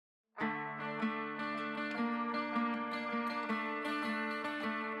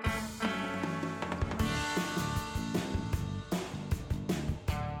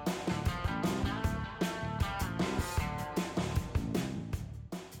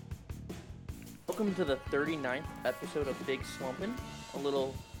Welcome to the 39th episode of Big Slumpin', a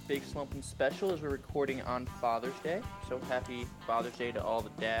little Big Slumpin' special as we're recording on Father's Day. So happy Father's Day to all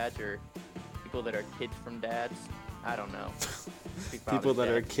the dads or people that are kids from dads. I don't know. People that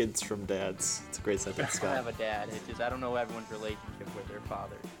are kids from dads. It's a great sentence, Scott. I have a dad. It's just I don't know everyone's relationship with their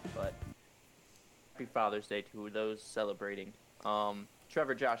fathers, but happy Father's Day to those celebrating.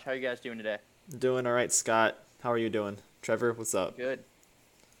 Trevor, Josh, how are you guys doing today? Doing all right, Scott. How are you doing? Trevor, what's up? Good.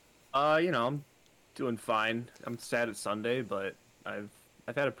 I'm doing fine. I'm sad it's Sunday, but I've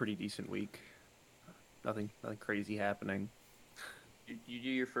had a pretty decent week. Nothing crazy happening. You do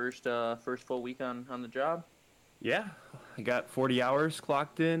your first full week on the job? Yeah, I got 40 hours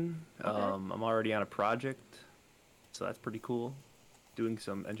clocked in. Okay. I'm already on a project, so that's pretty cool. Doing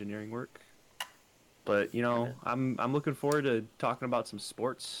some engineering work. But I'm looking forward to talking about some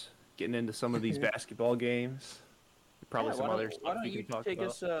sports, getting into some of these basketball games. Probably some other stuff we can talk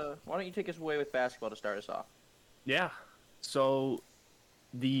about. Why don't you take us away with basketball to start us off? Yeah. So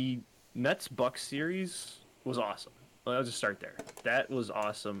the Nets-Bucks series was awesome. I'll just start there. That was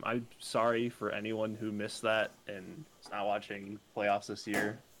awesome. I'm sorry for anyone who missed that and is not watching playoffs this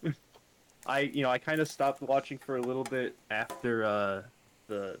year. I kind of stopped watching for a little bit after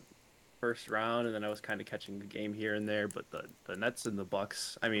the first round, and then I was kind of catching the game here and there. But the Nets and the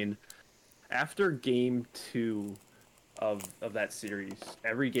Bucks, I mean, after game 2 of that series,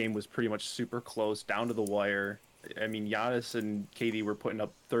 every game was pretty much super close, down to the wire. I mean, Giannis and KD were putting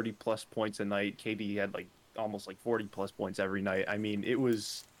up 30-plus points a night. KD had almost 40-plus points every night. I mean, it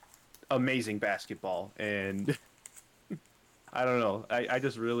was amazing basketball, and I don't know. I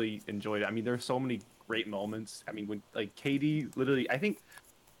just really enjoyed it. I mean, there are so many great moments. I mean, when KD literally, I think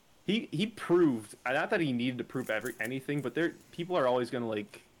he proved, not that he needed to prove anything, but people are always gonna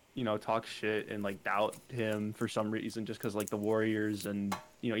talk shit and doubt him for some reason just because the Warriors and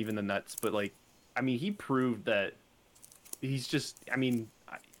even the Nets, but I mean, he proved that he's just, I mean,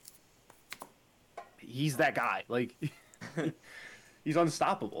 he's that guy. He's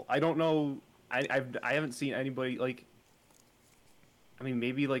unstoppable. I don't know. I haven't seen anybody I mean,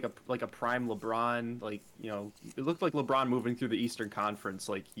 maybe a prime LeBron. It looked like LeBron moving through the Eastern Conference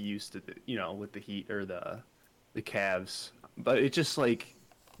like he used to, with the Heat or the Cavs. But it just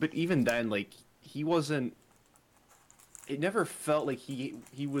but even then, he wasn't. It never felt like he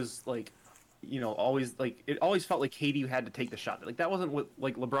was always it always felt like KD had to take the shot. That wasn't what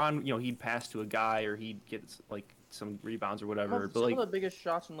LeBron. He'd pass to a guy or he'd get some rebounds or whatever. Some of the biggest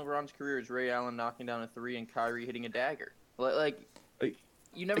shots in LeBron's career is Ray Allen knocking down a 3 and Kyrie hitting a dagger.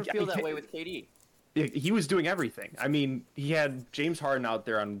 You never feel that way with KD. He was doing everything. I mean, he had James Harden out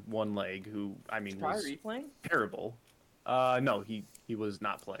there on one leg, who was Kyrie playing? Terrible. No, he was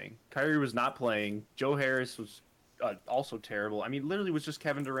not playing. Kyrie was not playing. Joe Harris was also terrible. I mean, literally was just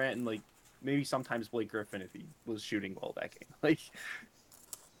Kevin Durant and maybe sometimes Blake Griffin if he was shooting well that game.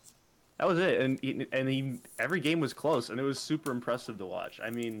 That was it. And every game was close, and it was super impressive to watch. I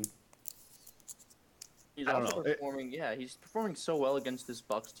mean, he's also performing. He's performing so well against this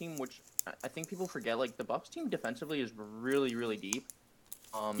Bucks team, which I think people forget. The Bucks team defensively is really, really deep.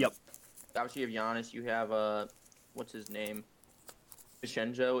 Yep. Obviously, you have Giannis. You have what's his name?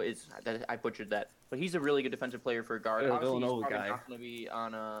 Vincenzo I butchered that, but he's a really good defensive player for a guard. Obviously, he's probably not going to be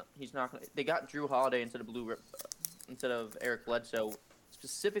on. He's not. They got Drew Holiday instead of Eric Bledsoe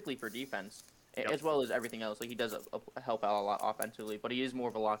specifically for defense, as well as everything else. He does help out a lot offensively, but he is more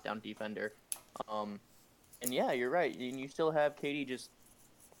of a lockdown defender. And yeah, you're right. And you still have KD just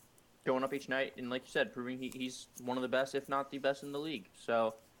showing up each night, and like you said, proving he's one of the best, if not the best in the league.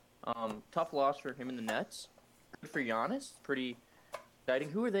 So, tough loss for him and the Nets. Good for Giannis. Pretty exciting.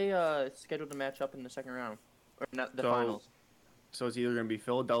 Who are they scheduled to match up in the second round? Or not the finals? So it's either going to be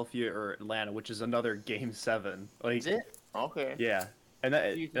Philadelphia or Atlanta, which is another Game 7. Is it? Okay. Yeah. And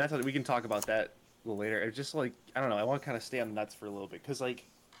that's what we can talk about that a little later. It's just I don't know. I want to kind of stay on the Nets for a little bit because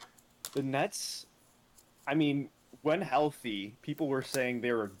the Nets, I mean, when healthy, people were saying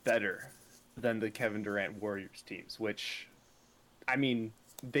they were better than the Kevin Durant Warriors teams, which, I mean,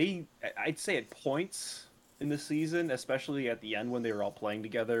 I'd say at points in the season, especially at the end when they were all playing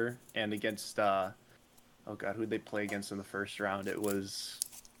together and against, oh God, who did they play against in the first round? It was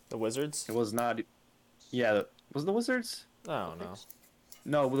The Wizards? It was not. Yeah, was it the Wizards? I don't know.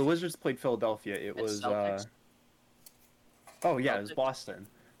 No, the Wizards played Philadelphia. It was. Celtics. Oh yeah, it was Boston.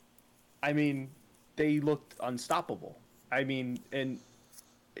 I mean, they looked unstoppable. I mean, and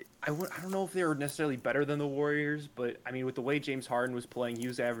I don't know if they were necessarily better than the Warriors, but I mean, with the way James Harden was playing, he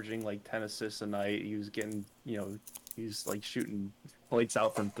was averaging 10 assists a night. He was getting, he was shooting lights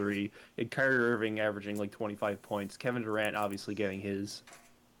out from 3. And Kyrie Irving averaging 25 points. Kevin Durant obviously getting his.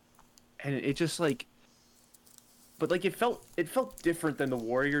 and it just like, but like it felt different than the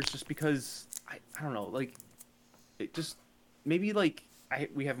Warriors just because I don't know, like it just maybe like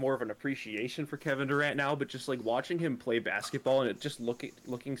we have more of an appreciation for Kevin Durant now, but just like watching him play basketball and it just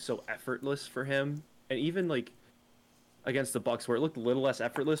looking so effortless for him, and even like against the Bucks where it looked a little less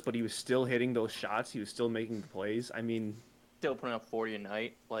effortless, but he was still hitting those shots, he was still making the plays. I mean, still putting up 40 a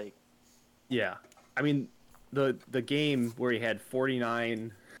night, like. Yeah, I mean, the game where he had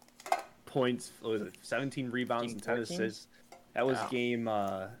 49 points, what was it, 17 rebounds and 10 assists. That was game.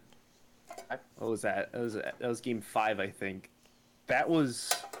 What was that? That was game 5, I think. That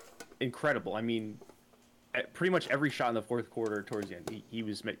was incredible. I mean, pretty much every shot in the fourth quarter towards the end, he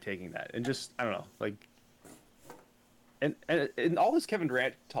was taking that, and just I don't know, like. And all this Kevin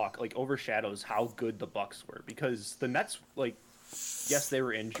Durant talk like overshadows how good the Bucks were, because the Nets, like, yes, they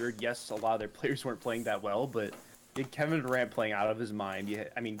were injured. Yes, a lot of their players weren't playing that well, but you had Kevin Durant playing out of his mind.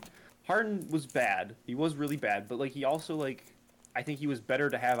 I mean, Harden was bad. He was really bad, but like he also like I think he was better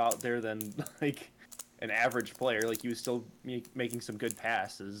to have out there than like an average player. Like he was still making some good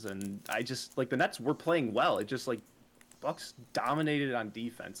passes, and I just like the Nets were playing well. It just like Bucks dominated on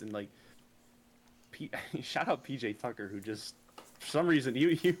defense, and like shout out PJ Tucker, who just for some reason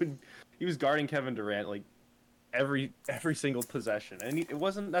he was guarding Kevin Durant like every single possession, and it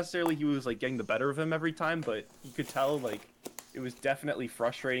wasn't necessarily he was like getting the better of him every time, but you could tell like it was definitely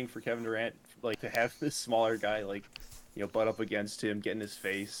frustrating for Kevin Durant like to have this smaller guy like butt up against him, get in his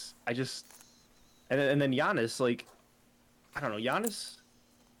face. I just and then Giannis, like I don't know, Giannis,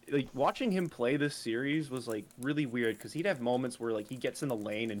 like watching him play this series was like really weird because he'd have moments where like he gets in the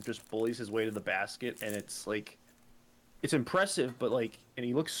lane and just bullies his way to the basket, and it's like it's impressive, but like, and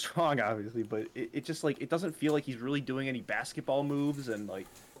he looks strong obviously, but it just like it doesn't feel like he's really doing any basketball moves, and like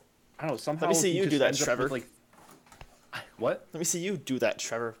I don't know, somehow let me see you do that, Trevor. With, like, what? Let me see you do that,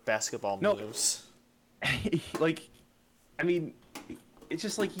 Trevor. Basketball moves. Like, I mean, it's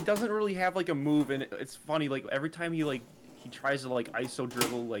just like he doesn't really have like a move, and it's funny. Like every time he tries to like ISO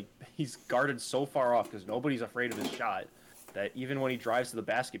dribble, like he's guarded so far off because nobody's afraid of his shot that even when he drives to the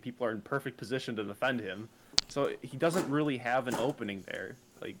basket, people are in perfect position to defend him. So he doesn't really have an opening there.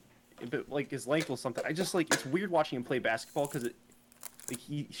 Like his length was something. I just like it's weird watching him play basketball because like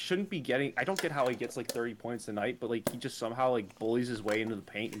he shouldn't be getting. I don't get how he gets like 30 points a night, but like he just somehow like bullies his way into the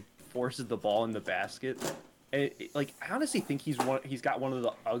paint and forces the ball in the basket. And like I honestly think he's got one of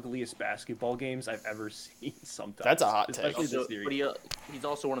the ugliest basketball games I've ever seen. Sometimes that's a hot take. But he's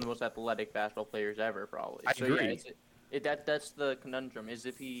also one of the most athletic basketball players ever, probably. I agree. Yeah, that's the conundrum. Is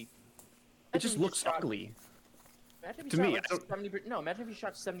if he. It just looks ugly. Imagine if he shot 70%. No, imagine if he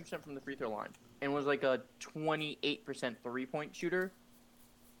shot 70% from the free throw line and was like a 28% 3-point shooter.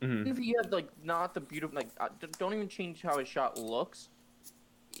 Mm-hmm. Even if he had like not the beautiful, like don't even change how his shot looks.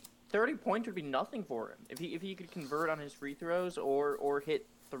 30 points would be nothing for him if he could convert on his free throws or hit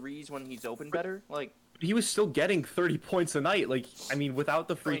threes when he's open better. Like he was still getting 30 points a night. Like I mean, without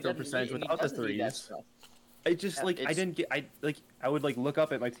the free throw percentage, without the threes. I just like I would like look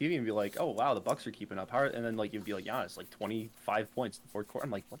up at my TV and be like, oh wow, the Bucks are keeping up hard, and then like you'd be like, Giannis, like 25 points in the fourth quarter.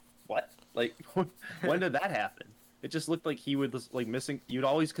 I'm like, what? Like when did that happen? It just looked like he would like missing. You'd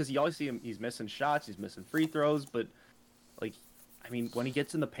always because you always see him. He's missing shots. He's missing free throws. But like, I mean, when he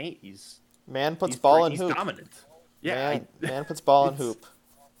gets in the paint, he's ball in he's hoop. Dominant. Yeah, man puts ball in hoop.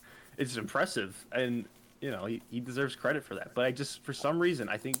 It's impressive, and he deserves credit for that. But I just for some reason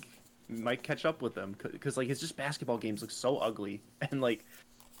I think might catch up with them because like it's just basketball games look so ugly, and like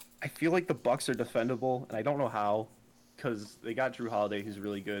I feel like the Bucks are defendable, and I don't know how. Because they got Drew Holiday, who's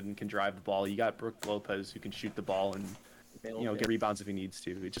really good and can drive the ball. You got Brook Lopez, who can shoot the ball and get rebounds if he needs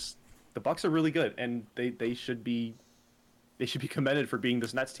to. It just the Bucks are really good, and they should be commended for being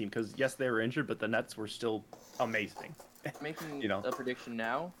this Nets team. Because yes, they were injured, but the Nets were still amazing. Making a prediction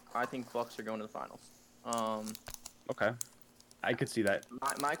now, I think Bucks are going to the finals. Okay, I could see that.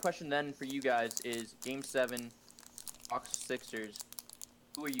 My question then for you guys is Game 7, Bucks Sixers.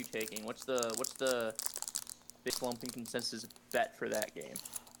 Who are you taking? What's the big slumping consensus bet for that game?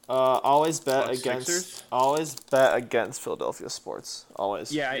 Always bet Bucks against Sixers? Always bet against Philadelphia sports.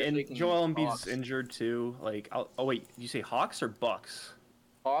 Always. Yeah, and Joel Embiid's injured too. Like, oh wait, did you say Hawks or Bucks?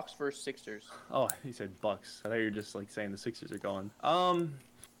 Hawks versus Sixers. Oh, he said Bucks. I thought you were just like saying the Sixers are going. I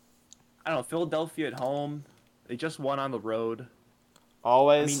don't know. Philadelphia at home. They just won on the road.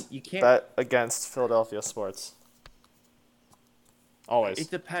 Always you can't bet against Philadelphia sports. Always. It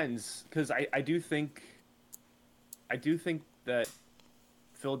depends, because I do think that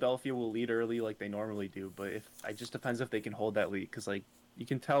Philadelphia will lead early like they normally do, but it just depends if they can hold that lead, because like you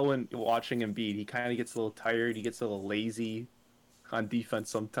can tell when watching Embiid, he kind of gets a little tired, he gets a little lazy. on defense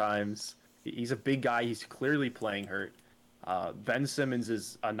sometimes. He's a big guy. He's clearly playing hurt. Ben Simmons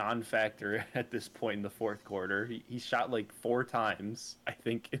is a non-factor at this point in the fourth quarter. He shot like 4 times, I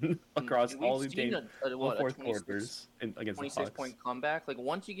think, across all the games, all fourth quarters against the Hawks. 26-point comeback. Like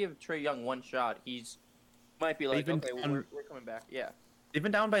once you give Trae Young one shot, might be like, okay, we're coming back. Yeah. They've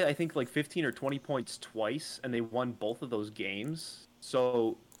been down by I think like 15 or 20 points twice, and they won both of those games.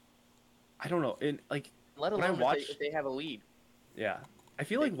 So I don't know. Let alone if they have a lead. Yeah. I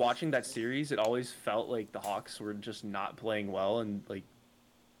feel like watching that series, it always felt like the Hawks were just not playing well, and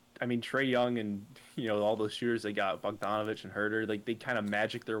Trae Young and all those shooters they got, Bogdanovich and Herter, like they kind of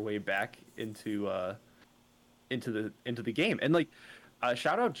magic their way back into the game. And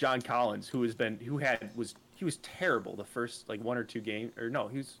shout out John Collins, he was terrible the first 1 or 2 games, or no,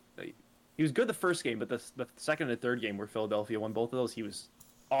 he was good the first game, but the second and third game where Philadelphia won both of those, he was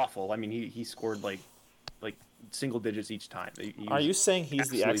awful. I mean, he scored like single digits each time. Are you saying he's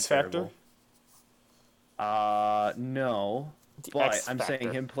the X factor? No, but I'm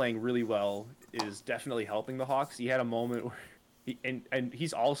saying him playing really well is definitely helping the Hawks. He had a moment where and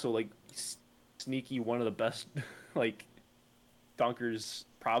he's also sneaky one of the best dunkers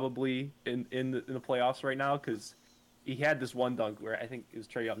probably in the playoffs right now, because he had this one dunk where I think it was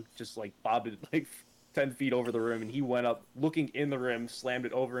Trae Young just bobbed it 10 feet over the rim, and he went up looking in the rim, slammed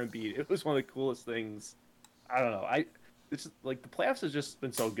it over and beat. It was one of the coolest things. I don't know. It's the playoffs has just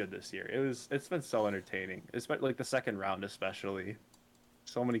been so good this year. It's been so entertaining. It's been the second round especially.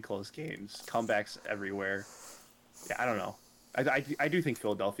 So many close games, comebacks everywhere. Yeah, I don't know. I do think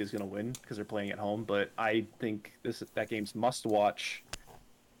Philadelphia is going to win because they're playing at home, but I think that game's must watch,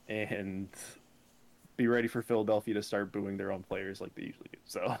 and be ready for Philadelphia to start booing their own players like they usually do.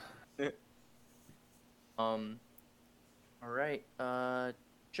 So. All right.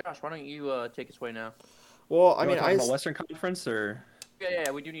 Josh, why don't you take us away now? Well, I about Western Conference or.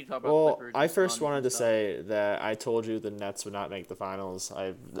 Yeah, we do need to talk about. Well, Clippers I first wanted to say that I told you the Nets would not make the finals.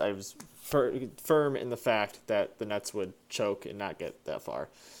 I was firm in the fact that the Nets would choke and not get that far.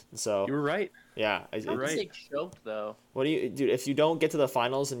 So you were right. Yeah, I would say choked though. What do you, dude? If you don't get to the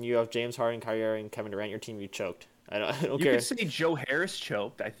finals and you have James Harden, Kyrie Irving, and Kevin Durant, your team, you choked. I don't care. You could say Joe Harris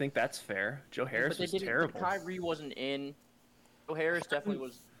choked. I think that's fair. Joe Harris was terrible. Kyrie wasn't in. Joe Harris definitely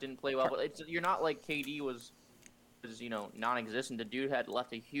didn't play well, but you're not like KD was non-existent. The dude had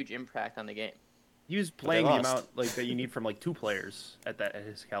left a huge impact on the game. He was playing the amount that you need from 2 players at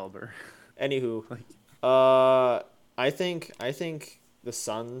his caliber. Anywho, I think the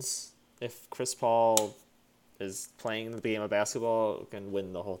Suns, if Chris Paul is playing the game of basketball, can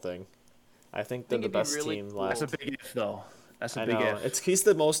win the whole thing. I think they're the best team left. That's a big if, though. That's a big if. He's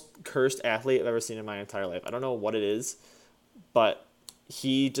the most cursed athlete I've ever seen in my entire life. I don't know what it is, but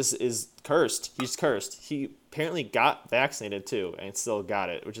he just is cursed. He's cursed. He apparently got vaccinated too, and still got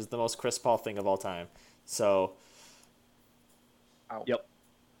it, which is the most Chris Paul thing of all time. So. Yep.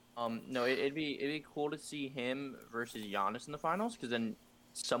 No, it'd be cool to see him versus Giannis in the finals, because then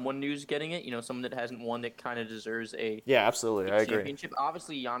someone new's getting it. Someone that hasn't won that kind of deserves a absolutely. I championship. Agree.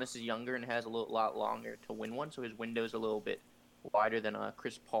 Obviously, Giannis is younger and has a lot longer to win one, so his window's a little bit wider than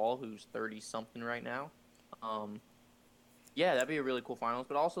Chris Paul, who's 30-something right now. Yeah, that'd be a really cool finals.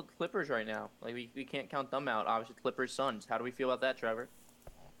 But also the Clippers right now. We can't count them out. Obviously, Clippers Suns. How do we feel about that, Trevor?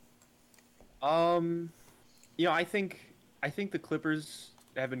 I think the Clippers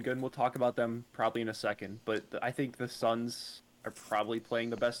have been good, and we'll talk about them probably in a second. But I think the Suns are probably playing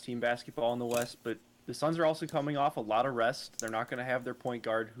the best team basketball in the West. But the Suns are also coming off a lot of rest. They're not going to have their point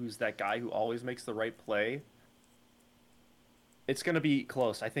guard, who's that guy who always makes the right play. It's going to be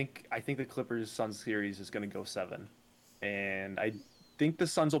close. I think the Clippers-Suns series is going to go 7. And I think the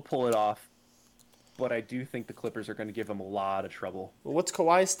Suns will pull it off, but I do think the Clippers are going to give them a lot of trouble. Well, what's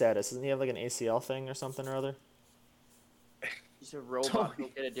Kawhi's status? Doesn't he have an ACL thing or something or other? He's a robot. He'll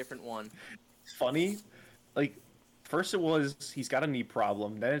get a different one. Funny, first it was he's got a knee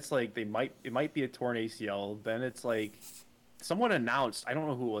problem. Then it's it might be a torn ACL. Then it's someone announced, I don't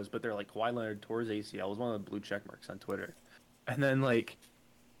know who it was, but they're Kawhi Leonard tore his ACL. It was one of the blue check marks on Twitter. And then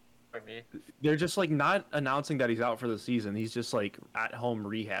they're just not announcing that he's out for the season. He's just at home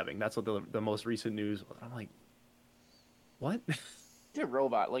rehabbing. That's what the most recent news was. I'm what? He's a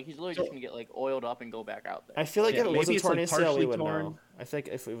robot. He's literally just gonna get oiled up and go back out there. I feel if it was a torn ACL, we would know. I think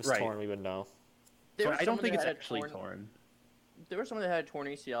if it was torn, we would know. I don't think it's actually torn. There was someone that had a torn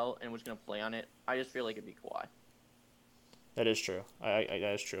ACL and was gonna play on it. I just feel like it'd be Kawhi. That is true. That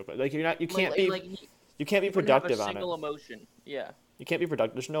is true. But you can't be productive on it. Single emotion. Yeah. You can't be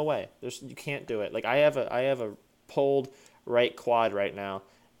productive. There's no way. You can't do it. I have a pulled right quad right now,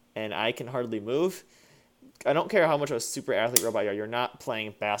 and I can hardly move. I don't care how much of a super athlete robot you are. You're not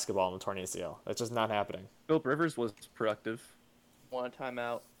playing basketball in the torn ACL. That's just not happening. Philip Rivers was productive. Want a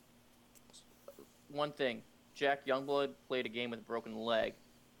timeout? One thing, Jack Youngblood played a game with a broken leg,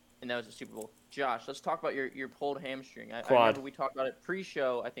 and that was a Super Bowl. Josh, let's talk about your pulled hamstring. I remember we talked about it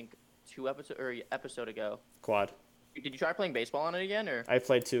pre-show. I think 2 episode ago. Quad. Did you try playing baseball on it again, or? I've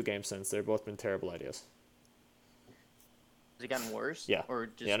played 2 games since. They've both been terrible ideas. Has it gotten worse? Yeah. Or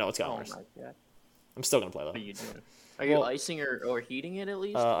just, yeah, no, it's gotten worse. My God. I'm still going to play, though. What are you doing? Are you icing or heating it at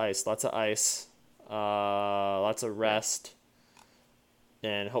least? Ice. Lots of ice. Lots of rest.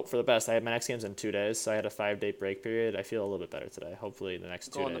 And hope for the best. I had my next game's in 2 days, so I had a 5-day break period. I feel a little bit better today. Hopefully the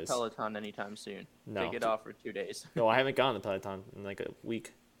next 2 days. Go on the Peloton anytime soon. No. Take it off for 2 days. No, I haven't gone on the Peloton in like a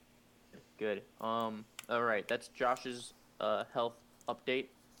week. Good. All right. That's Josh's health update.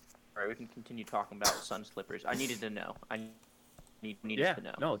 All right, we can continue talking about Sun Slippers. I needed to know. I needed to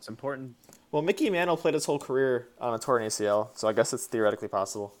know. No, it's important. Well, Mickey Mantle played his whole career on a torn ACL, so I guess it's theoretically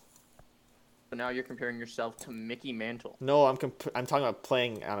possible. So now you're comparing yourself to Mickey Mantle. No, I'm talking about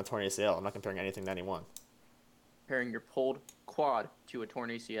playing on a torn ACL. I'm not comparing anything to anyone. Comparing your pulled quad to a torn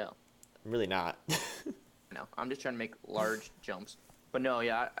ACL. I'm really not. No, I'm just trying to make large jumps. But no,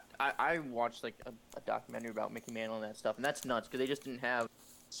 yeah, I watched like a documentary about Mickey Mantle and that stuff, and that's nuts because they just didn't have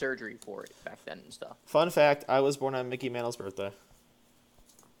surgery for it back then and stuff. Fun fact, I was born on Mickey Mantle's birthday.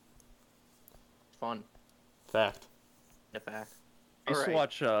 Fun. Fact. A fact. I used to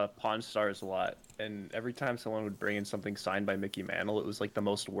watch Pawn Stars a lot, and every time someone would bring in something signed by Mickey Mantle, it was like the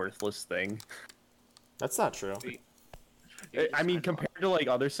most worthless thing. That's not true. I mean, compared to like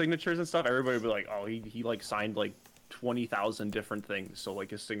other signatures and stuff, everybody would be like, "Oh, he like signed like 20,000 different things, so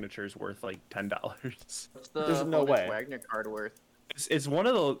like his signature's worth like $10." What's the There's no way. Wagner card worth? It's one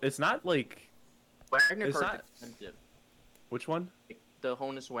of those. It's not like Wagner card's expensive. Which one? The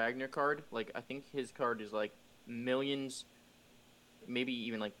Honus Wagner card. Like I think his card is like millions, maybe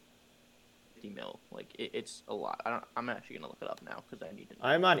even like 50 mil. Like it's a lot. I'm actually gonna look it up now because I need to know.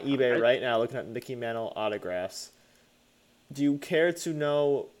 I'm on eBay right now looking at Mickey Mantle autographs. Do you care to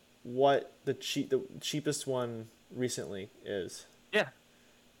know what the cheapest one recently is? Yeah.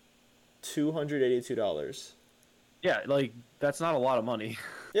 $282. Yeah, like that's not a lot of money.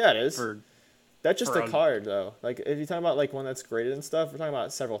 Yeah, it is. That's just for a card, though. Like, if you're talking about like one that's graded and stuff, we're talking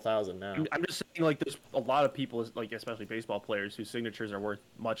about several thousand now. I'm just saying, like, there's a lot of people, like especially baseball players, whose signatures are worth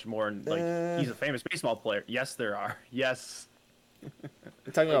much more. And like, he's a famous baseball player. Yes, there are. Yes.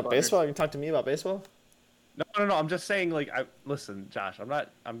 You're talking about baseball? You can talk to me about baseball? No. I'm just saying, like, listen, Josh.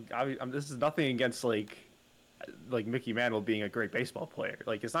 This is nothing against like Mickey Mantle being a great baseball player.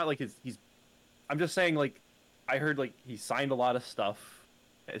 Like, it's not like he's. I'm just saying, like, I heard like he signed a lot of stuff.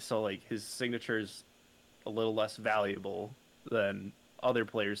 So, like, his signature is a little less valuable than other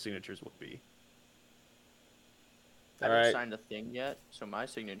players' signatures would be. I haven't signed a thing yet, so my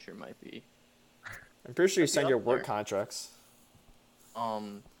signature might be. I'm pretty sure you signed your work contracts.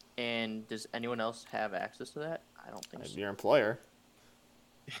 And does anyone else have access to that? I don't think so. Your employer.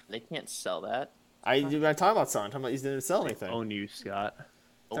 They can't sell that. I'm talking about selling. I'm talking about you didn't sell anything. Own you, Scott.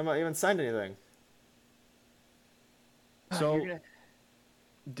 Talking about you haven't signed anything. So...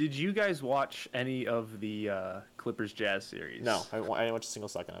 Did you guys watch any of the Clippers Jazz series? No, I didn't watch a single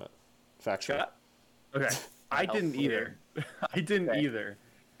second of it. Factual. Okay, I didn't either. Either,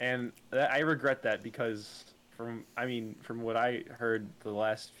 and I regret that because from what I heard, the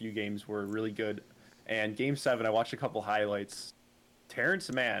last few games were really good, and Game 7 I watched a couple highlights.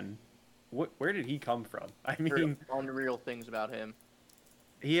 Terrence Mann, where did he come from? I mean, unreal things about him.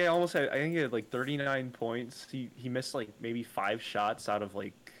 He I think he had like 39 points. He missed like maybe 5 shots out of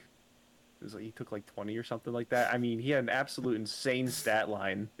like, it was like he took like 20 or something like that. I mean, he had an absolute insane stat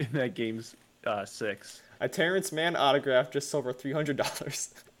line in that game's 6. A Terrence Mann autograph just sold for $300.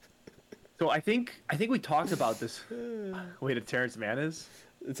 So I think we talked about this. Wait, a Terrence Mann is?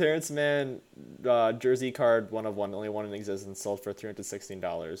 The Terrence Mann jersey card, one of one, only one in existence, sold for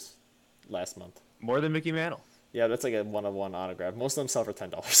 $316 last month. More than Mickey Mantle. Yeah, that's like a one-of-one autograph. Most of them sell for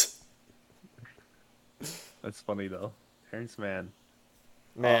 $10. That's funny though. Terrence Mann.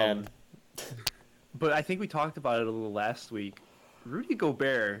 Man. But I think we talked about it a little last week. Rudy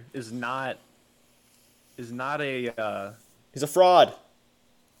Gobert is not a he's a fraud.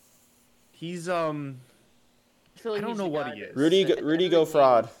 He's I don't know what he is. Rudy go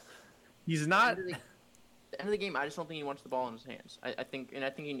fraud. He's not. At the end of the game, I just don't think he wants the ball in his hands. I think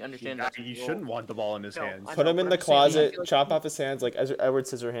he understands that. He shouldn't want the ball in his hands. Put him in the closet, chop off his hands like Edward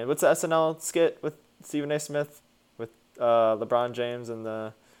Scissorhands. What's the SNL skit with Stephen A. Smith with LeBron James and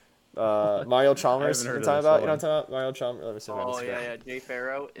the Mario Chalmers. I You haven't know heard what I'm talking about? of this You know what I'm talking about? Mario Chalmers. Let me see if I can describe. Yeah, Jay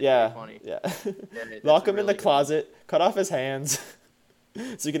Farrow. It's Yeah, funny. yeah. Yeah, Lock him in really the closet. Cut off his hands,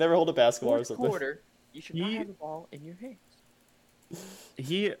 so you can never hold a basketball or Fourth something. quarter, you should not have the ball in your hands.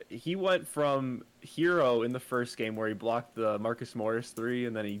 He went from hero in the first game where he blocked the Marcus Morris 3,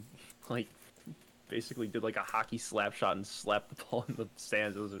 and then he like basically did like a hockey slap shot and slapped the ball in the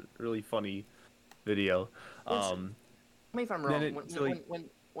stands. It was a really funny video. Tell me if I'm wrong.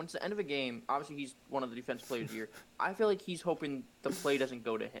 When it's the end of a game, obviously he's one of the defensive players of the year. I feel like he's hoping the play doesn't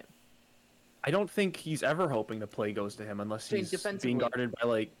go to him. I don't think he's ever hoping the play goes to him unless he's being guarded by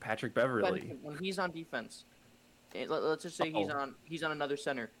like Patrick Beverly. When he's on defense, let's just say he's on another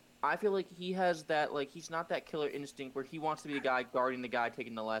center. I feel like he has that, like, he's not that killer instinct where he wants to be the guy guarding the guy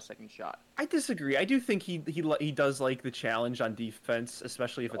taking the last second shot. I disagree. I do think he does like the challenge on defense,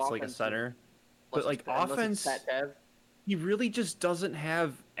 especially if it's like a center. But like offense, he really just doesn't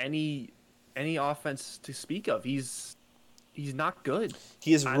have any offense to speak of. He's not good.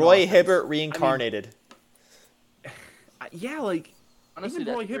 He is Roy Hibbert reincarnated. I mean, yeah, like honestly,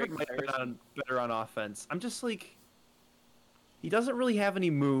 even Roy Hibbert might have been better on offense. I'm just like, he doesn't really have any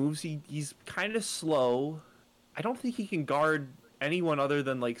moves. He's kind of slow. I don't think he can guard anyone other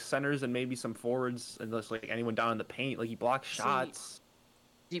than like centers and maybe some forwards, unless like anyone down in the paint. Like he blocks shots.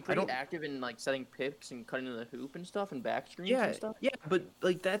 Is he pretty active in like setting picks and cutting to the hoop and stuff and back screens and stuff? Yeah, but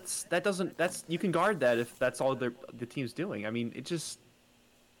like that's you can guard that if that's all the team's doing. I mean,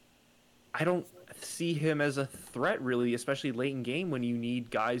 I don't see him as a threat really, especially late in game when you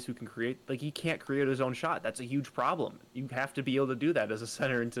need guys who can create. Like he can't create his own shot. That's a huge problem. You have to be able to do that as a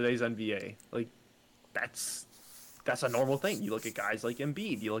center in today's NBA. Like that's a normal thing. You look at guys like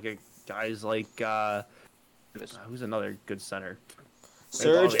Embiid. You look at guys like who's another good center?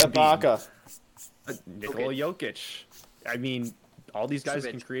 Serge Ibaka, Nikola Jokic. I mean, all these guys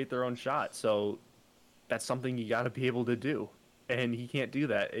can create their own shot, so that's something you got to be able to do. And he can't do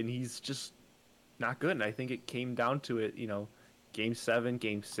that, and he's just not good. And I think it came down to it, Game 7,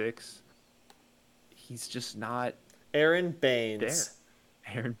 Game 6. He's just not Aaron Baines.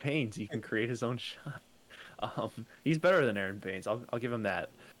 There. Aaron Baines, he can create his own shot. He's better than Aaron Baines. I'll give him that.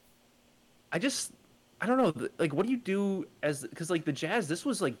 I don't know, like, what do you do because, like, the Jazz, this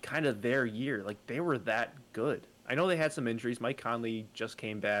was, like, kind of their year. Like, they were that good. I know they had some injuries. Mike Conley just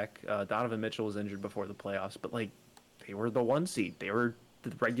came back. Donovan Mitchell was injured before the playoffs. But, like, they were the 1 seed. They were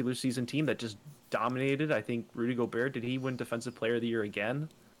the regular season team that just dominated. I think Rudy Gobert, did he win Defensive Player of the Year again?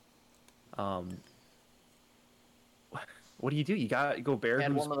 What do? You got Gobert,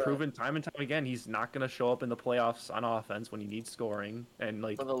 who's proven time and time again he's not going to show up in the playoffs on offense when he needs scoring. And,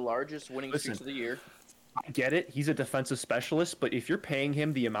 like, one of the largest winning streaks of the year. I get it. He's a defensive specialist, but if you're paying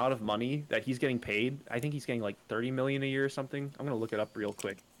him the amount of money that he's getting paid, I think he's getting like $30 million a year or something. I'm gonna look it up real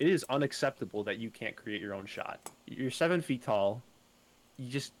quick. It is unacceptable that you can't create your own shot. You're 7 feet tall. You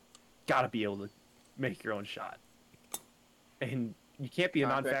just gotta be able to make your own shot, and you can't be a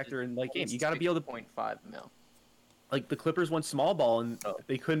non-factor in like game. You gotta be able to 0.5 mil. Like the Clippers went small ball and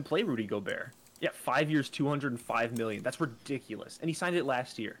they couldn't play Rudy Gobert. Yeah, 5 years, $205 million. That's ridiculous, and he signed it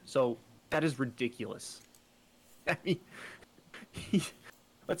last year. So. That is ridiculous. I mean,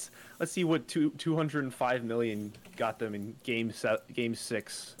 let's see what $205 million got them in Game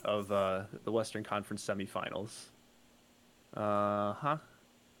 6 of the Western Conference semifinals.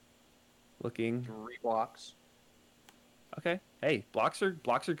 Looking 3 blocks. Okay. Hey, blocks are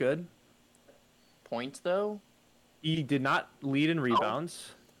good. Points though. He did not lead in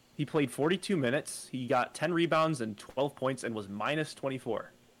rebounds. He played 42 minutes. He got 10 rebounds and 12 points and was minus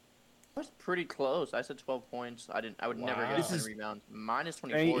 24. That's pretty close. I said 12 points. I would never get 10 rebounds. Minus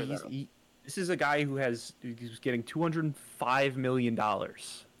 24. This is a guy he's getting $205 million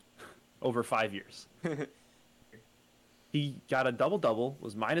over 5 years. He got a double-double,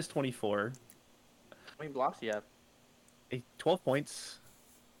 was minus 24. How many blocks do you have? 12 points.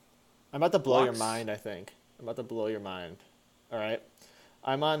 I'm about to blow your mind, I think. I'm about to blow your mind. All right.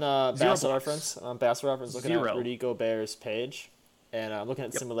 I'm on Basketball Reference. I'm on Basketball Reference looking at Rudy Gobert's page. And I'm looking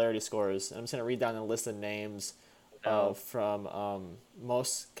at similarity scores. And I'm just going to read down a list of names from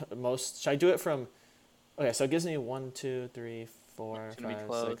most. Should I do it from? Okay, so it gives me 1, 2, 3, 4,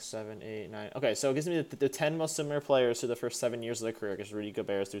 5, 6, 7, 8, 9. Okay, so it gives me the 10 most similar players through the first 7 years of their career, because Rudy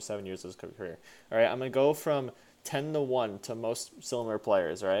Gobert is through 7 years of his career. All right, I'm going to go from 10 to 1 to most similar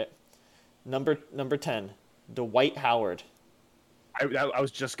players, all right? Number 10, Dwight Howard. I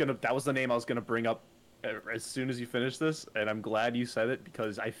was just going to – that was the name I was going to bring up as soon as you finish this, and I'm glad you said it,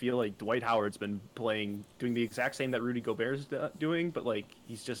 because I feel like Dwight Howard's been doing the exact same that Rudy Gobert's doing, but like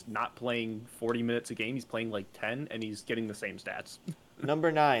he's just not playing 40 minutes a game. He's playing like 10, and he's getting the same stats.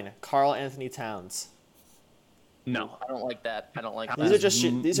 Number 9, Karl Anthony Towns. No, I don't like that. I don't like These that. are just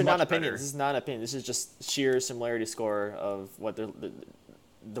these are not Much opinions. better. This is not an opinion. This is just sheer similarity score of what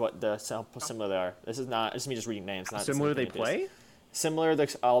how similar they are. This is not. This is me just reading names. Not similar they opinion based. play. Similar.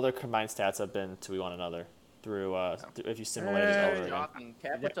 All their combined stats have been to one another through if you simulate it over again. Shocking.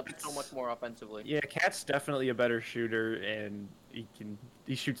 Cat puts up so much more offensively. Yeah, Cat's definitely a better shooter, and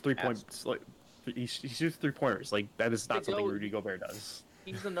he shoots 3 points. Like he shoots 3-pointers. Like that is not something Rudy Gobert does.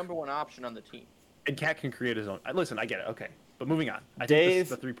 He's the number 1 option on the team. And Cat can create his own. Listen, I get it. Okay, but moving on. I Dave,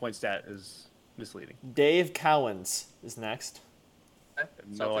 think the 3-point stat is misleading. Dave Cowens is next.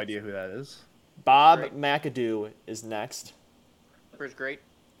 No idea who that is. Bob Great. McAdoo is next. Clippers great.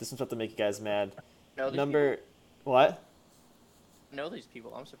 This one's about to make you guys mad. Know these Number people? what? I know these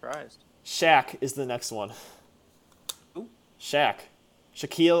people. I'm surprised. Shaq is the next one. Who? Shaq.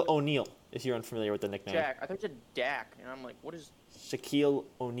 Shaquille O'Neal, if you're unfamiliar with the nickname. Jack. I thought you said Dak, and I'm like, what is? Shaquille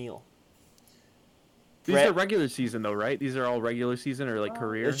O'Neal. These Brett- are regular season though, right? These are all regular season or like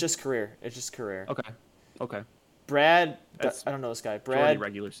career. It's just career. Okay. Brad, That's I don't know this guy. Majority Brad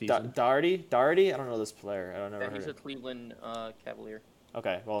regular season. Doherty. I don't know this player. I don't never Yeah, heard he's a of him. Cleveland Cavalier.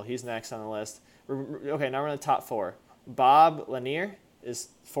 Okay, well he's next on the list. Okay, now we're in the top 4. Bob Lanier is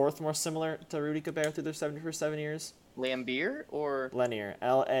 4th most similar to Rudy Gobert through their 7 years. Lambier or Lanier,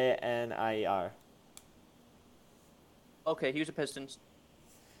 Lanier. okay, he was a Pistons.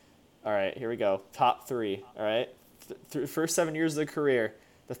 All right, here we go. Top 3. All right, through first 7 years of their career,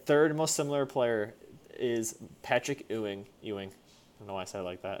 the 3rd most similar player is Patrick Ewing. I don't know why I said it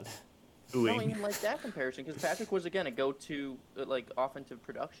like that. I don't even like that comparison because Patrick was again a go-to like offensive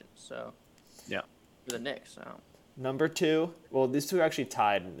production. So Yeah. for the Knicks. So. Number 2, well, these two are actually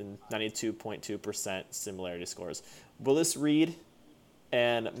tied in 92.2% similarity scores. Willis Reed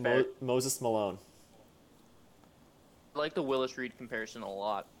and Moses Malone. I like the Willis Reed comparison a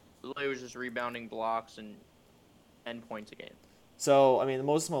lot. He was just rebounding blocks and 10 points a game. So, I mean, the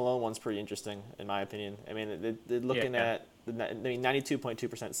Moses Malone one's pretty interesting, in my opinion. I mean, they're looking at,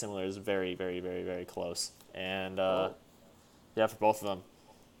 92.2% similar is very, very, very, very close. And, yeah, for both of them.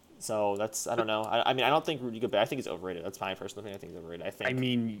 So, that's, I don't know. I mean, I don't think Rudy Gobert, I think he's overrated. That's my personal opinion. I think he's overrated. I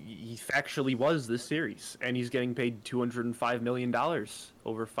mean, he factually was this series, and he's getting paid $205 million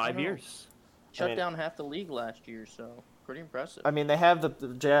over 5 years. Shut down half the league last year, so pretty impressive. I mean, they have the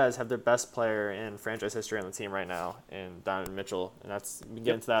Jazz have their best player in franchise history on the team right now, in Donovan Mitchell, and that's we can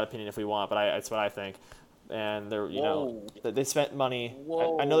get into that opinion if we want, but that's what I think. And they're they spent money.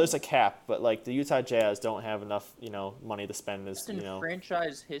 I know there's a cap, but like the Utah Jazz don't have enough money to spend as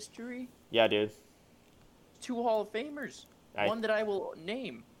franchise history. Yeah, dude. 2 Hall of Famers. One that I will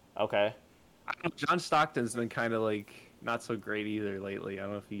name. Okay. I don't know, John Stockton's been kind of like not so great either lately. I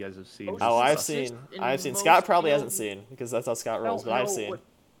don't know if you guys have seen. Oh, I've seen. Scott probably hasn't seen because that's how Scott rolls, but I've seen.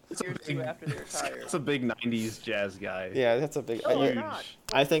 After they retire. It's a big '90s Jazz guy. Yeah, that's a big.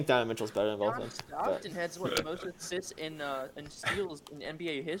 I think Donovan Mitchell's better than both of them. Stockton has the most assists in steals in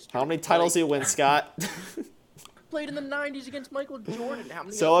NBA history. How many titles do you win, Scott? Played in the '90s against Michael Jordan. How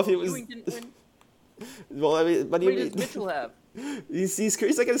many? So if he was. Didn't win? Well, I mean, what do you mean? Does Mitchell have? He's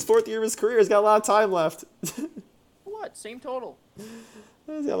like in his 4th year of his career. He's got a lot of time left. What? Same total.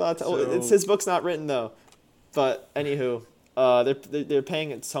 He's got a lot of time. It's his book's not written though. But anywho, they're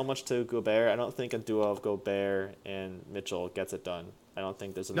paying it so much to Gobert. I don't think a duo of Gobert and Mitchell gets it done. I don't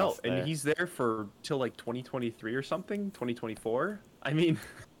think there's enough. No, and he's there for till like 2023 or something, 2024. I mean,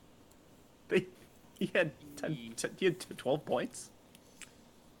 he had 12 points.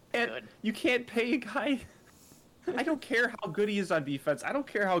 And you can't pay a guy. I don't care how good he is on defense. I don't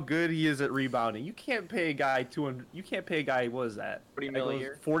care how good he is at rebounding. You can't pay a guy 200. You can't pay a guy. What is that? $40 million a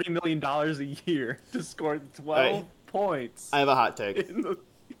year. $40 million a year to score 12 points. I have a hot take. In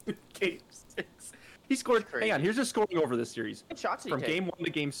game 6, he scored. Hang on. Here's his scoring over this series. From game 1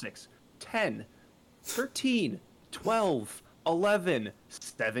 to game 6: 10, 13, 12, 11,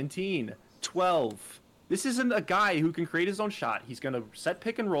 17, 12. This isn't a guy who can create his own shot. He's going to set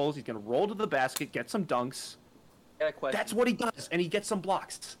pick and rolls. He's going to roll to the basket, get some dunks. That's what he does, and he gets some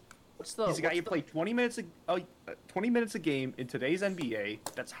blocks. He's a guy you play 20 minutes a game in today's NBA.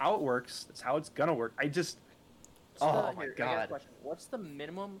 That's how it works. That's how it's going to work. Oh, my God. What's the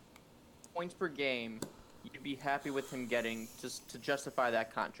minimum points per game you'd be happy with him getting just to justify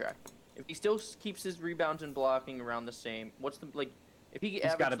that contract? If he still keeps his rebounds and blocking around the same, what's the, like... If he's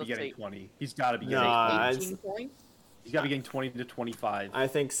got to be getting 20. He's got to be getting 18 points. He's got to be getting 20 to 25. I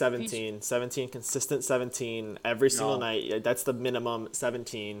think 17. 17, consistent 17 every single night. That's the minimum,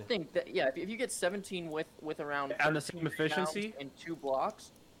 17. I think that, if you get 17 with around... On the same efficiency? And 2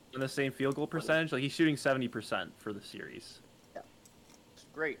 blocks. On the same field goal percentage? Like, he's shooting 70% for the series. Yeah.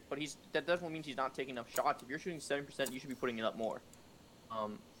 great, but that definitely means he's not taking enough shots. If you're shooting 70%, you should be putting it up more.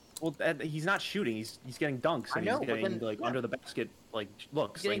 Well, he's not shooting. He's getting dunks. And I know, he's getting under the basket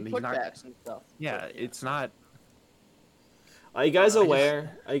looks. He's getting putbacks and stuff. Yeah, it's not. Are you guys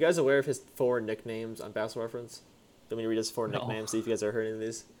aware? Are you guys aware of his 4 nicknames on Basketball Reference? Let me read his 4 nicknames. See if you guys ever heard any of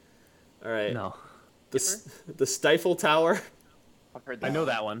these. All right. No. The Stifle Tower. I've heard that. I know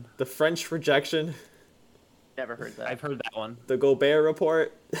that one. The French Rejection. Never heard that. I've heard that one. The Gobert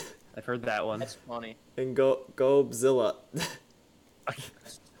Report. I've heard that one. That's funny. And Gobzilla.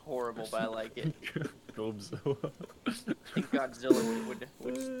 It's horrible, but I like it. Gobzilla. I think Godzilla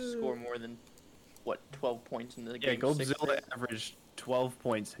would score more than 12 points in the game. Yeah, Gobzilla averaged 12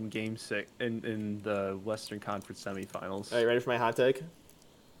 points in Game 6 in the Western Conference semifinals. Are you ready for my hot take?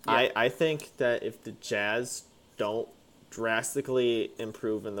 Yeah. I think that if the Jazz don't drastically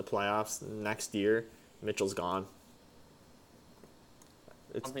improve in the playoffs next year, Mitchell's gone.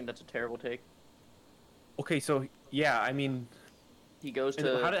 I don't think that's a terrible take. Okay, so yeah, I mean, he goes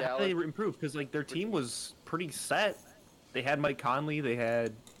to how did Dallas. they improve? Because their team was pretty set. They had Mike Conley. They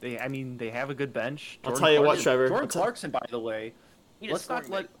have a good bench. I'll tell you what, Trevor. Jordan Clarkson, by the way. Let's not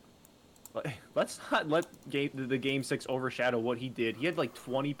let the Game 6 overshadow what he did. He had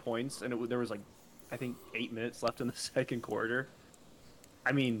 20 points, and there was I think 8 minutes left in the second quarter.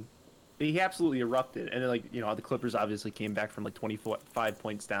 I mean, he absolutely erupted, and then the Clippers obviously came back from 25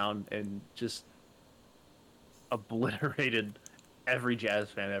 points down and just obliterated every Jazz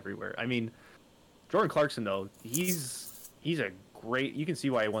fan everywhere. I mean, Jordan Clarkson though, he's a great. You can see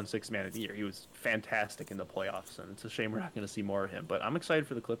why he won 6th Man of the Year. He was fantastic in the playoffs, and it's a shame we're not going to see more of him. But I'm excited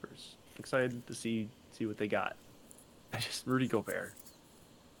for the Clippers. Excited to see what they got. Rudy Gobert.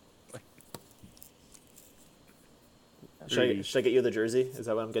 Should I get you the jersey? Is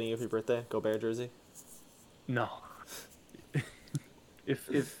that what I'm getting you for your birthday? Gobert jersey? No.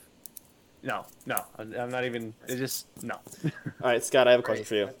 No, I'm not even. It's just no. All right, Scott, I have a question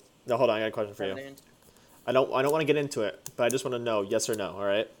for you. No, hold on, I got a question for you. I don't want to get into it, but I just want to know yes or no. All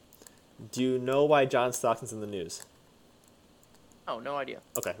right. Do you know why John Stockton's in the news? Oh, no idea.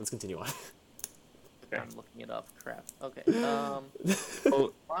 Okay, let's continue on. I'm looking it up. Crap. Okay.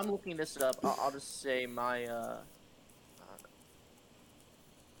 While I'm looking this up, I'll just say my.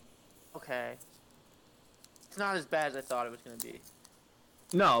 Okay. It's not as bad as I thought it was gonna be.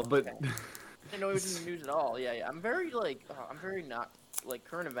 No, but Okay. I didn't know it was in the news at all. Yeah. I'm very I'm very not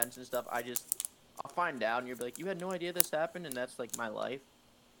current events and stuff. I'll find out and you'll be like, you had no idea this happened, and that's my life.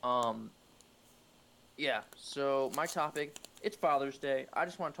 Yeah. So my topic, it's Father's Day. I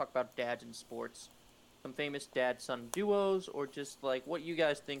just want to talk about dads in sports, some famous dad-son duos, or just what you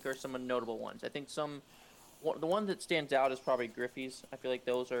guys think are some notable ones. I think the one that stands out is probably Griffey's. I feel like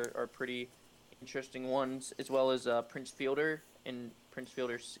those are pretty interesting ones, as well as Prince Fielder and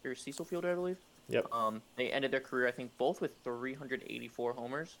Cecil Fielder, I believe. Yep. They ended their career, I think, both with 384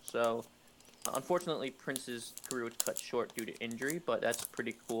 homers. So, unfortunately, Prince's career was cut short due to injury, but that's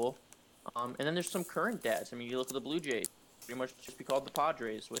pretty cool. And then there's some current dads. I mean, you look at the Blue Jays, pretty much just be called the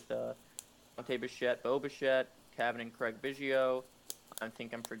Padres with Dante Bichette, Bo Bichette, Kevin and Craig Biggio. I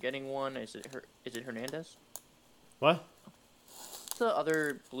think I'm forgetting one. Is it Hernandez? What? What's the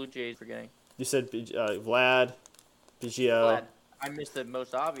other Blue Jays forgetting? You said Vlad, Biggio. Vlad. I missed the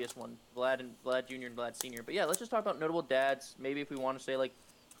most obvious one. Vlad Jr. and Vlad Sr. But yeah, let's just talk about notable dads. Maybe if we want to say, who do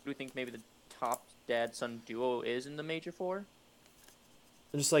we think maybe the top dad-son duo is in the Major Four?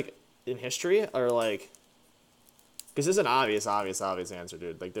 Just in history, or because there's an obvious answer,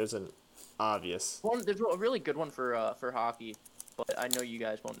 dude. There's an obvious one. There's a really good one for hockey, but I know you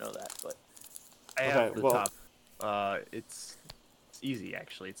guys won't know that. But I have the top. It's easy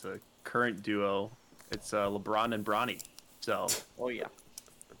actually. It's a current duo. It's LeBron and Bronny. So. Oh yeah.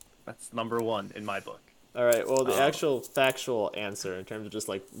 That's number one in my book. All right. Well, the actual factual answer in terms of just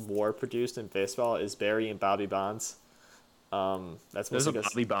war produced in baseball is Barry and Bobby Bonds. That's mostly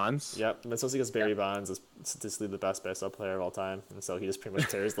because Bobby Bonds. Yep, that's mostly because Barry Bonds is statistically the best baseball player of all time, and so he just pretty much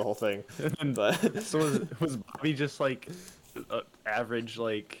tears the whole thing. But so was Bobby just average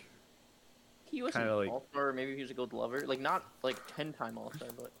He was an all-star, or maybe he was a Gold Glover, not 10-time all-star,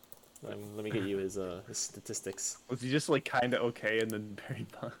 but. Let me get you his statistics. Was he just kind of okay, and then Barry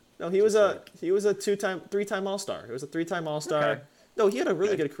Bonds? No, he was a 3-time all-star. He was a 3-time all-star. Okay. No, he had a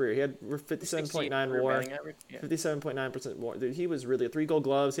really good career. He had 57.9 WAR, 57.9% WAR. Dude, he was really 3 Gold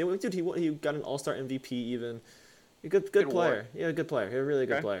Gloves. He got an All-Star MVP even. A good player. WAR. Yeah, a good player. He a really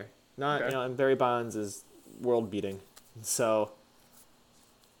good player. Not and Barry Bonds is world beating. So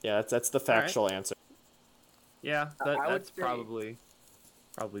yeah, that's the factual answer. Yeah, that's probably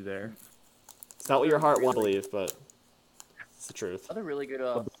there. It's not what your heart won't believe, but It's the truth. Another really good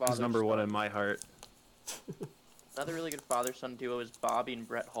He's number one in my heart. Another really good father-son duo is Bobby and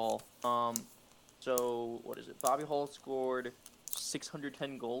Brett Hall. So what is it? Bobby Hall scored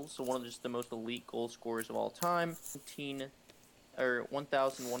 610 goals, so one of just the most elite goal scorers of all time.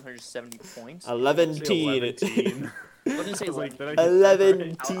 1,170 points. 11. I wasn't say 11.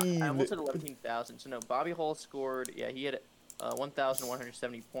 11. I almost said 11,000. So no, Bobby Hall scored. Yeah, he had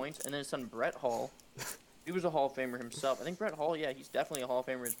 1,170 points, and then his son Brett Hall, he was a Hall of Famer himself. I think Brett Hall, yeah, he's definitely a Hall of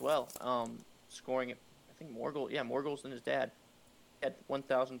Famer as well. Scoring, I think more goals than his dad. He had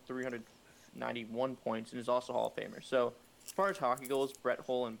 1,391 points, and is also a Hall of Famer. So as far as hockey goes, Brett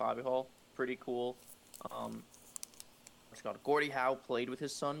Hall and Bobby Hall, pretty cool. What's it called? Gordie Howe played with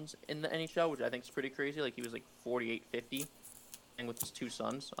his sons in the NHL, which I think is pretty crazy. Like, he was like 48-50, and with his two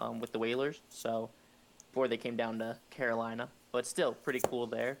sons, with the Whalers. So before they came down to Carolina, but still pretty cool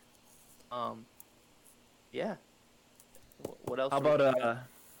there. Yeah. What else? How about I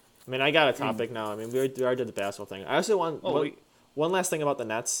mean, I got a topic now. I mean, we already did the basketball thing. I also want one last thing about the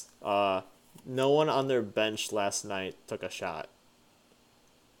Nets. No one on their bench last night took a shot,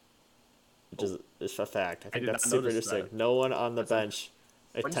 which is a fact. I think that's super interesting. No one on the bench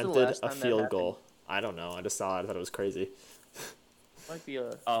attempted a field goal. I don't know. I just saw it. I thought it was crazy. Might be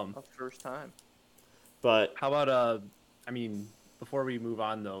a first time. But how about I mean, before we move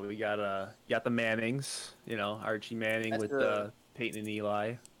on though, we got the Mannings. You know, Archie Manning with Peyton and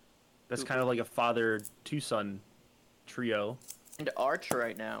Eli. That's kind of like a father-to-son trio. And Arch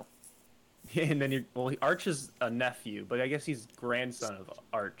right now. Yeah, and then Arch is a nephew, but I guess he's grandson of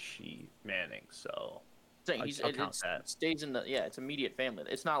Archie Manning, so I'll count that. Stays in it's immediate family.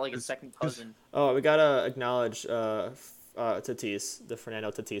 It's not like a second cousin. Oh, we gotta acknowledge Tatis, the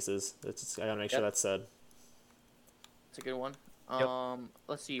Fernando Tatises. I gotta make sure that's said. It's a good one. Yep.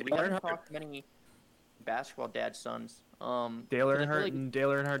 Let's see. We haven't talked many basketball dad sons. Dale Earnhardt and Dale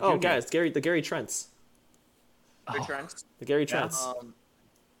Earnhardt Jr. Oh, guys, the Gary Trents. Trents? The Gary Trents. I'm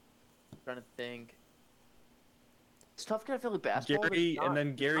trying to think. It's tough to feel like basketball. Gary, and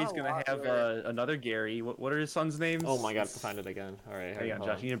then Gary's gonna have another Gary. What are his sons' names? Oh my God, I have to find it again. All right, hang on,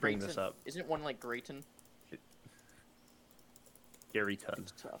 Josh. You need to bring this up. Isn't one like Grayton? Garyton.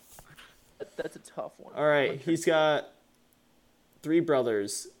 That's tough. That's a tough one. All right, he's got 3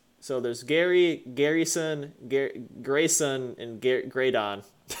 brothers. So there's Gary, Garyson, Grayson, and Graydon.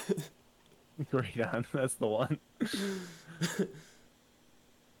 Graydon, that's the one.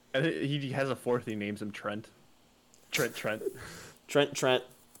 And he has a fourth. He names him Trent. Trent.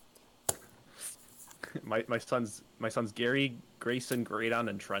 My son's Gary, Grayson, Graydon,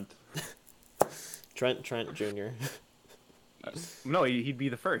 and Trent. Trent Jr. No, he'd be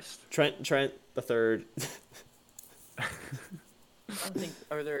the first. Trent the third. I don't think.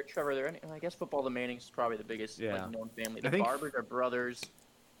 Are there any? I guess football. The Mannings is probably the biggest known family. The Barbers are brothers.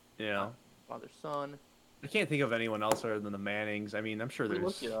 Yeah. Father son. I can't think of anyone else other than the Mannings. I mean, I'm sure there's.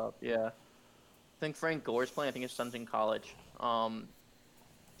 Look it up. Yeah. I think Frank Gore's playing. I think his son's in college.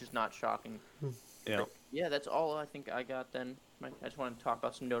 Just not shocking. Yeah. But, yeah, that's all I think I got then. I just want to talk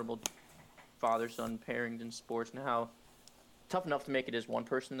about some notable father-son pairings in sports and how tough enough to make it as one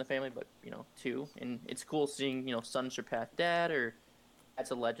person in the family, but two. And it's cool seeing son surpass dad, or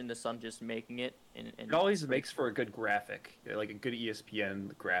that's a legend. The son just making it. And it always makes for a good graphic, like a good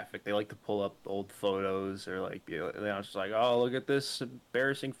ESPN graphic. They like to pull up old photos, or like it's just like, oh, look at this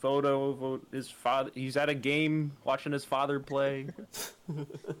embarrassing photo of his father. He's at a game watching his father play.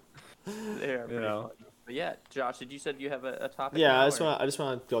 They're pretty funny. But yeah, Josh, you said you have a topic? Yeah, I just want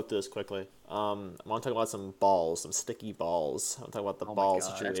to go through this quickly. I want to talk about some sticky balls. I want to talk about the ball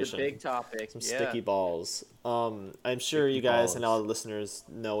situation. That's a big topic. Some sticky balls. I'm sure you guys and all the listeners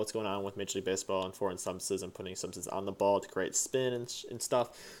know what's going on with Major League Baseball and foreign substances and putting substances on the ball to create spin and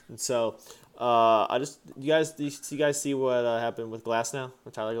stuff. And so, you guys see what happened with Glasnow,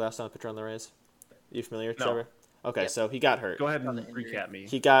 with Tyler Glasnow, pitcher on the Rays? Are you familiar, Trevor? Okay, so he got hurt. Go ahead and recap me.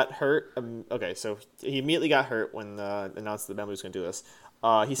 He got hurt. Okay, so he immediately got hurt when announced that MLB was going to do this.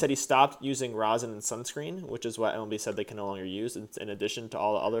 He said he stopped using rosin and sunscreen, which is what MLB said they can no longer use, in addition to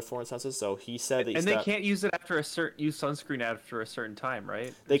all the other foreign substances. So he said that they can't use it use sunscreen after a certain time,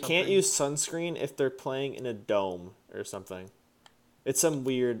 right? They can't use sunscreen if they're playing in a dome or something. It's some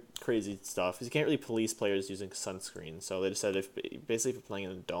weird, crazy stuff. You can't really police players using sunscreen. So they just said if you're playing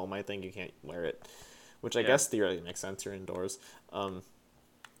in a dome, I think you can't wear it. Which I guess theoretically makes sense. You're indoors.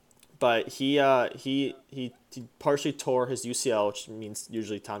 But he partially tore his UCL, which means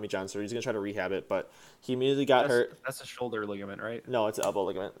usually Tommy John surgery. He's gonna try to rehab it, but he immediately got hurt. That's a shoulder ligament, right? No, it's an elbow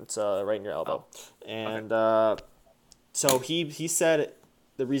ligament. It's right in your elbow. Oh. And so he said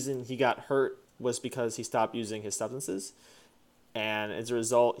the reason he got hurt was because he stopped using his substances, And as a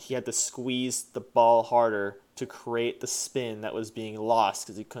result, he had to squeeze the ball harder to create the spin that was being lost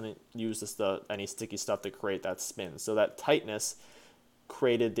because he couldn't use any sticky stuff to create that spin. So that tightness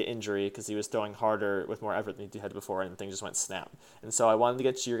created the injury because he was throwing harder with more effort than he had before, and things just went snap. And so I wanted to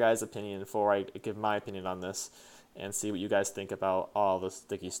get your guys' opinion before I give my opinion on this and see what you guys think about all the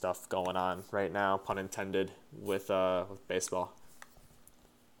sticky stuff going on right now, pun intended, with baseball.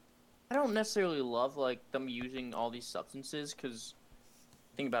 I don't necessarily love them using all these substances because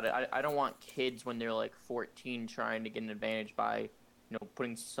think about it. I don't want kids when they're 14 trying to get an advantage by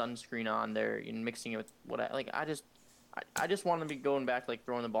putting sunscreen on there and mixing it with I just want them to be going back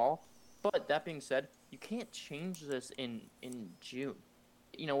throwing the ball. But that being said, you can't change this in June.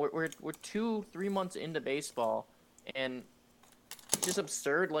 We're 2-3 months into baseball, and it's just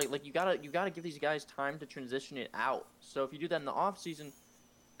absurd. You gotta give these guys time to transition it out. So if you do that in the off season,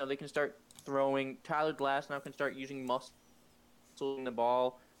 they can start throwing. Tyler Glass now can start using muscling the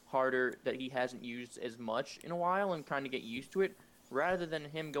ball harder that he hasn't used as much in a while and kind of get used to it, rather than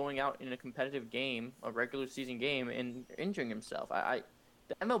him going out in a competitive game, a regular season game, and injuring himself.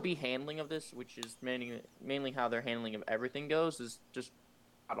 The MLB handling of this, which is mainly how their handling of everything goes, is just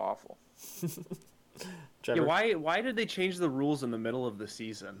god awful. Yeah, why did they change the rules in the middle of the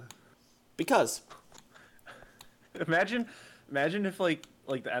season? Because imagine if the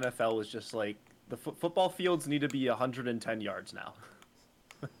NFL was just the football fields need to be 110 yards now.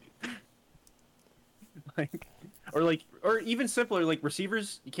 Or even simpler,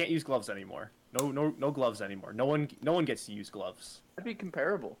 receivers, you can't use gloves anymore. No gloves anymore. No one gets to use gloves. That'd be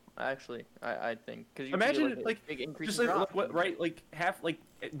comparable, actually. I think because you imagine see, big increase. Just half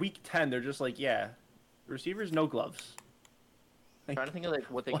at week 10, they're just receivers no gloves. I'm trying to think of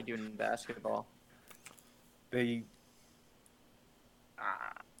what they could do in basketball. I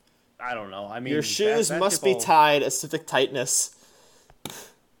don't know. I mean, your shoes must be tied a specific tightness.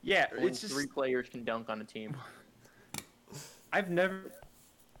 Yeah, it's just 3 players can dunk on a team. I've never.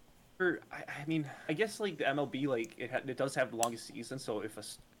 I mean, I guess the MLB it does have the longest season. So if a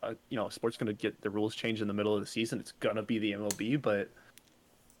sport's gonna get the rules changed in the middle of the season, it's gonna be the MLB. But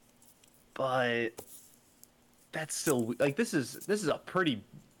that's still this is a pretty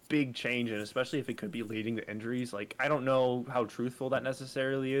big change, and especially if it could be leading to injuries. I don't know how truthful that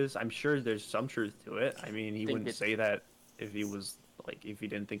necessarily is. I'm sure there's some truth to it. I mean, he wouldn't say that if he was if he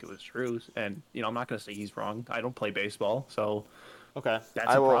didn't think it was true. And I'm not gonna say he's wrong. I don't play baseball, so okay,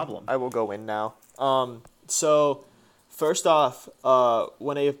 that's a problem. I will go in now. So first off,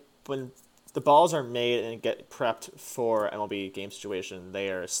 when the balls are made and get prepped for MLB game situation, they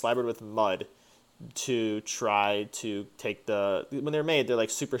are slabbered with mud to try to take when they're made, they're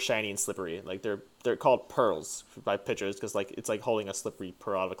super shiny and slippery. They're called pearls by pitchers because it's holding a slippery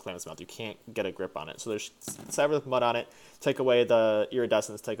pearl out of a clam's mouth. You can't get a grip on it. So there's slabbered with mud on it, take away the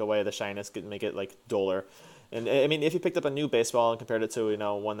iridescence, take away the shininess, make it duller. And I mean, if you picked up a new baseball and compared it to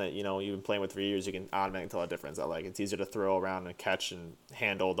one that you've been playing with for years, you can automatically tell the difference. That it's easier to throw around and catch and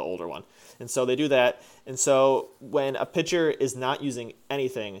handle the older one. And so they do that. And so when a pitcher is not using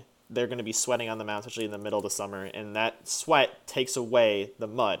anything, they're going to be sweating on the mound, especially in the middle of the summer, and that sweat takes away the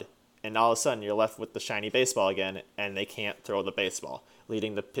mud, and all of a sudden you're left with the shiny baseball again, and they can't throw the baseball,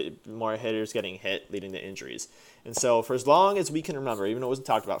 leading to more hitters getting hit, leading to injuries. And so for as long as we can remember, even though it wasn't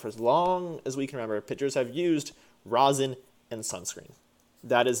talked about, for as long as we can remember, pitchers have used rosin and sunscreen.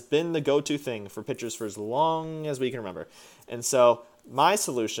 That has been the go-to thing for pitchers for as long as we can remember. And so my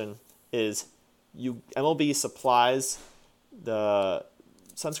solution is MLB supplies the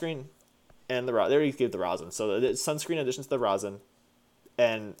sunscreen and they already gave the rosin. So the sunscreen in addition to the rosin,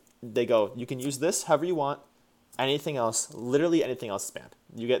 and they go, you can use this however you want. Anything else, literally anything else is banned.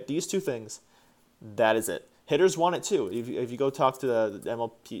 You get these 2 things. That is it. Hitters want it too. If you go talk to the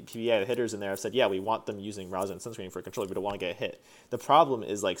MLBPA, the hitters in there have said, yeah, we want them using rosin and sunscreen for control. We don't want to get hit. The problem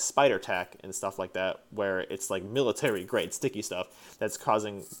is spider tack and stuff like that, where it's military grade sticky stuff that's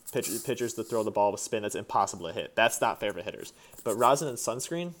causing pitchers to throw the ball with spin that's impossible to hit. That's not fair for hitters. But rosin and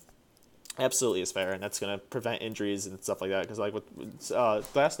sunscreen absolutely is fair, and that's going to prevent injuries and stuff like that. Because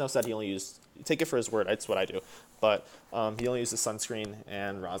Glasnow said he only used, take it for his word, that's what I do, but he only uses sunscreen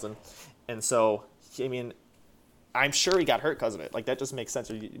and rosin. And so, I mean, I'm sure he got hurt because of it. That just makes sense.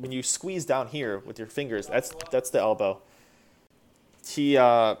 When you squeeze down here with your fingers, that's the elbow.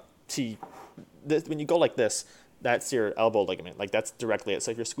 When you go like this, that's your elbow ligament. That's directly it.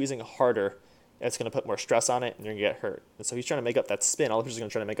 So if you're squeezing harder, it's going to put more stress on it, and you're going to get hurt. And so he's trying to make up that spin. All the pitchers are going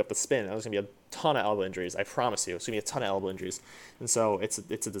to try to make up the spin. And there's going to be a ton of elbow injuries. I promise you. It's going to be a ton of elbow injuries. And so it's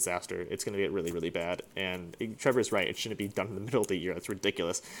a disaster. It's going to get really, really bad. And Trevor's right. It shouldn't be done in the middle of the year. That's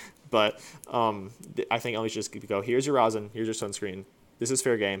ridiculous. But I think Ellie should just go, here's your rosin, here's your sunscreen. This is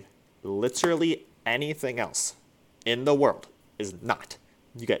fair game. Literally anything else in the world is not.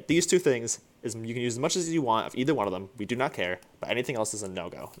 You get these two things. You can use as much as you want of either one of them. We do not care. But anything else is a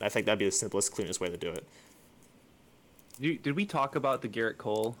no-go. And I think that'd be the simplest, cleanest way to do it. Did we talk about the Garrett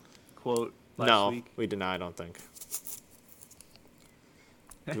Cole quote last week? No, we did not, I don't think.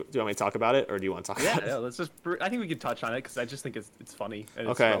 Do you want me to talk about it, or do you want to talk about it? Yeah, let's just. I think we could touch on it because I just think it's funny and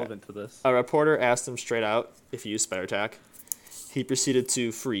it's Okay. relevant to this. A reporter asked him straight out if he used spider tack. He proceeded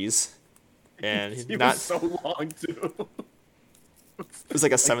to freeze, and It not. was so long too. It was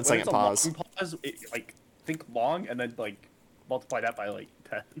like a 7-second pause. Think long and then multiply that by 10.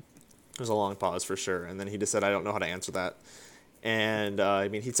 It was a long pause for sure, and then he just said, "I don't know how to answer that." And I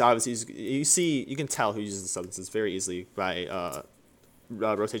mean, he's obviously you can tell who uses the substances very easily by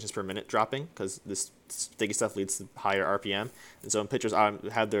rotations per minute dropping, because this sticky stuff leads to higher RPM, and so when pitchers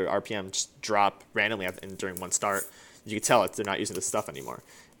have their RPM just drop randomly during one start, you can tell they're not using this stuff anymore.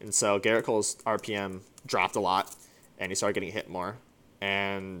 And so Garrett Cole's RPM dropped a lot, and he started getting hit more,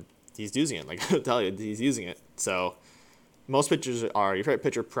 and he's using it. Like, I'll tell you, he's using it. So most pitchers are. Your favorite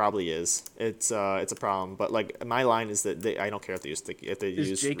pitcher probably is. It's a problem. But my line is that I don't care if they use sticky. If they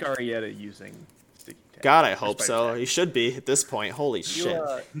use Jake Arrieta using sticky tack? God, I hope so. He should be at this point. Holy shit.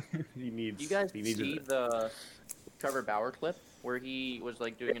 He needs. You guys he needs see it. the Trevor Bauer clip where he was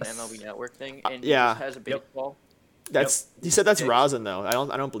doing an MLB Network thing and yeah. he just has a baseball? He said that's rosin though. I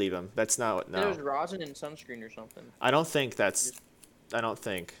don't believe him. That's not what. No. There's rosin and sunscreen or something. I don't think that's. I don't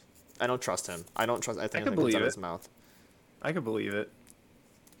trust him. I think it comes out of his mouth. I could believe it.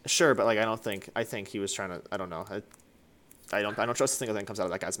 Sure, but I don't think. I think he was trying to. I don't know. I don't trust a single thing that comes out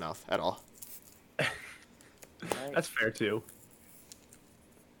of that guy's mouth at all. That's fair too.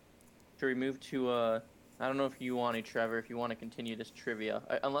 Should we move to I don't know if you want to, Trevor, if you want to continue this trivia.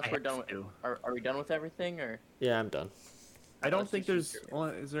 Unless we're done with are we done with everything or? Yeah, I'm done. I don't think there's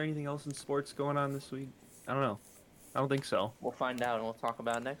is there anything else in sports going on this week? I don't know. I don't think so. We'll find out and we'll talk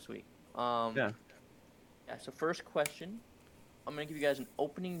about it next week. Yeah, so first question, I'm going to give you guys an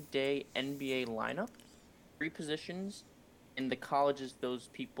opening day NBA lineup, 3 positions, and the colleges those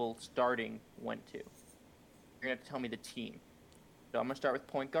people starting went to. You're going to have to tell me the team. So I'm going to start with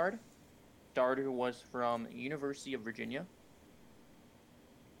point guard. Starter was from University of Virginia.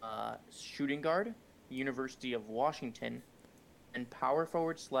 Shooting guard, University of Washington. And power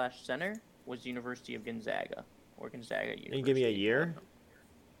forward / center was University of Gonzaga. Or Gonzaga University. Can you give me a year?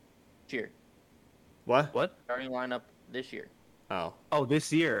 Year. What? Starting lineup this year. Oh,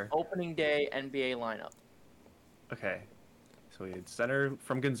 this year. Opening day NBA lineup. Okay. So we had center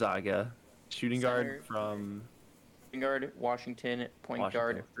from Gonzaga, shooting guard from... Shooting guard, Washington, point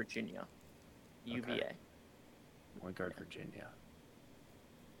guard, Virginia. UVA. Okay. Point guard, Virginia.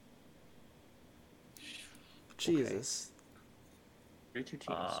 Jesus. Okay. 2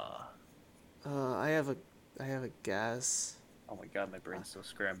 teams. I have a guess. Oh my god, my brain's so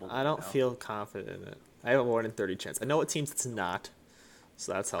scrambled. I don't feel confident in it. I have a more than 30 chance. I know what teams it's not,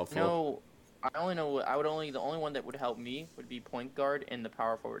 so that's helpful. No, the only one that would help me would be point guard and the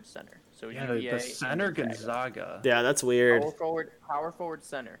power forward center. So UVA, the center Gonzaga. Yeah, that's weird. Power forward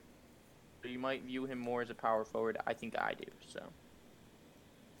center. So you might view him more as a power forward. I think I do. So.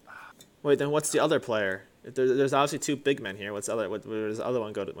 Wait, then what's the other player? There's obviously 2 big men here. Where does the other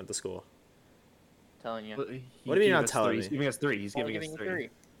one went to school? Telling you. What do you mean not telling me? He's giving us 3. He's giving us 3.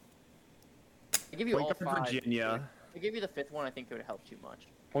 I give you Point all guard 5. Virginia. If I give you the 5th one, I think it would help too much.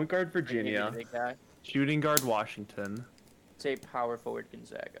 Point guard Virginia. Big guy. Shooting guard Washington. Say power forward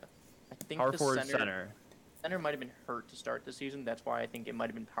Gonzaga. I think Power the forward center. Center might have been hurt to start the season. That's why I think it might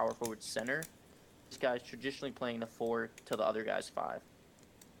have been power forward center. This guy's traditionally playing the 4 to the other guy's 5.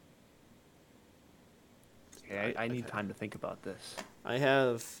 Okay, I need time to think about this. I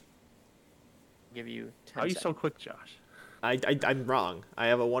have. Give you 10 How are you seconds. so quick, Josh? I'm wrong. I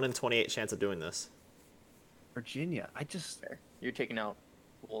have a 1 in 28 chance of doing this. Virginia. Fair. You're taking out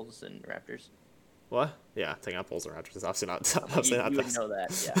Wolves and Raptors. What? Yeah, taking out Bulls and Raptors is obviously not. You would know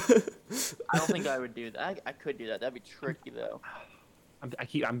that, yeah. I don't think I would do that. I could do that. That'd be tricky, though.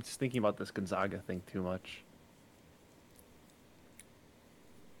 I'm just thinking about this Gonzaga thing too much.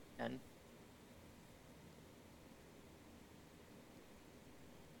 10.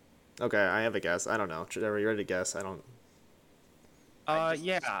 Okay, I have a guess. I don't know. Are you ready to guess? I don't.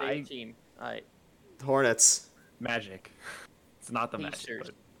 Yeah. Team. Hornets. Magic. It's not the Pacers.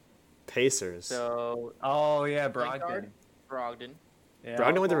 Magic. Pacers. So. Oh yeah, Brogdon. Yeah.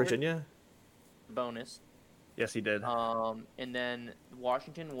 Brogdon went to Virginia. Bonus. Yes, he did. And then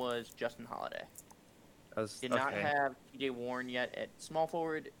Washington was Justin Holiday. Did not have T.J. Warren yet at small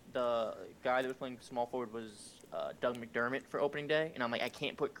forward. The guy that was playing small forward was Doug McDermott for opening day, and I'm like, I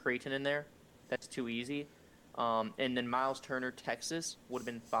can't put Creighton in there. That's too easy. And then Miles Turner, Texas, would have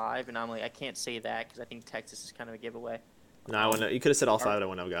been 5, and I'm like, I can't say that because I think Texas is kind of a giveaway. No, you could have said all 5. I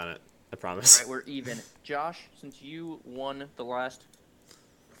wouldn't have gotten it. I promise. All right, we're even. Josh, since you won the last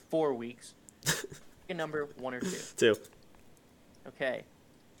 4 weeks, pick a number 1 or 2. 2. Okay.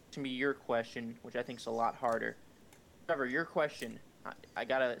 To be your question, which I think is a lot harder. Trevor, your question. I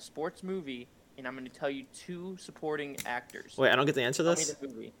got a sports movie, and I'm going to tell you 2 supporting actors. Wait, I don't get to answer this? Tell me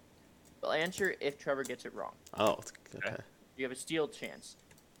the movie. I'll answer if Trevor gets it wrong. Oh, okay. You have a steal chance.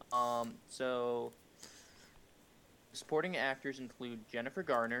 So supporting actors include Jennifer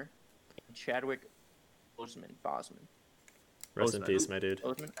Garner and Chadwick Boseman. Rest in peace, my dude.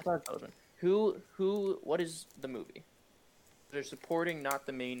 Boseman? I thought it was Boseman. What is the movie? They're supporting, not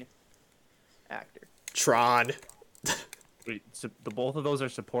the main actor. Tron. Wait, so both of those are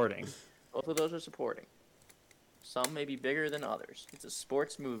supporting. Both of those are supporting. Some may be bigger than others. It's a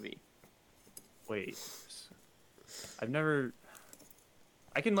sports movie. Wait, I've never.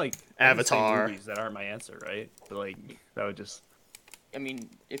 I can Avatar. Movies that aren't my answer, right? But that would just. I mean,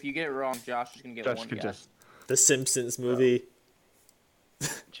 if you get it wrong, Josh is gonna get one guess. The Simpsons movie.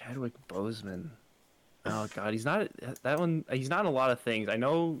 Chadwick Boseman. Oh God, he's not that one. He's not in a lot of things. I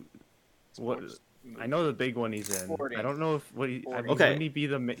know I know the big one he's in. Sporting. I don't know if wouldn't he be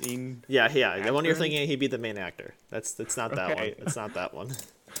the main? Yeah. The one you're thinking, he'd be the main actor. That's not that one. It's not that one.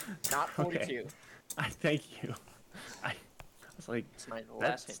 Not 42. Okay. Thank you. I was like,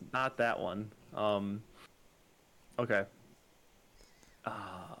 that's not that one. Okay.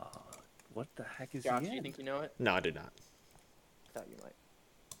 What the heck is Josh, he in? do you think you know it? No, I did not. I thought you might.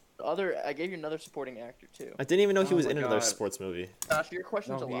 I gave you another supporting actor too. I didn't even know he was in another sports movie. Josh, your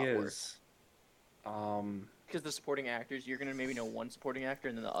question's a lot worse. Because the supporting actors, you're gonna maybe know one supporting actor,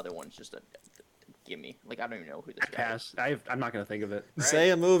 and then the other one's just a gimme. I don't even know who this guy is. I'm not gonna think of it. Right? Say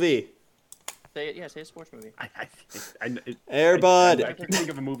a movie. Say it. Yeah, say a sports movie. Air Bud. I can't think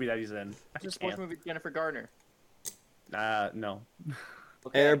of a movie that he's in. It's a sports movie. Jennifer Garner. No.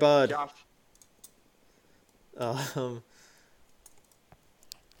 Okay. Air Bud. Josh.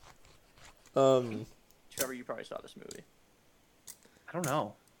 Trevor, you probably saw this movie. I don't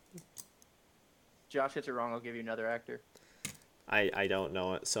know. Josh gets it wrong. I'll give you another actor. I don't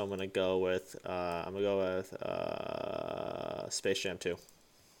know it, so I'm gonna go with Space Jam 2.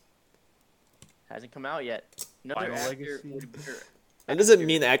 Hasn't come out yet. Another actor. That doesn't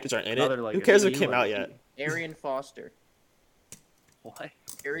mean the actors aren't in it. Who cares if it came out yet? Arian Foster. What?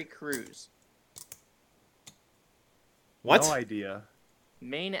 Terry Crews. What? No idea.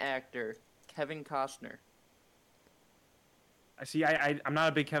 Main actor Kevin Costner. I'm not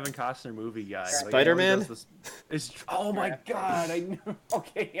a big Kevin Costner movie guy. Spider-Man? Oh my God! I know.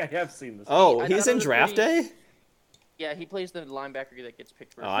 Okay, I have seen this. Oh, he's in Draft Day? Yeah, he plays the linebacker that gets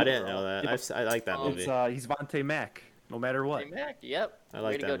picked for. Oh, I didn't know that. I like that movie. He's Vontae Mack, no matter what. Vontae Mack, yep. I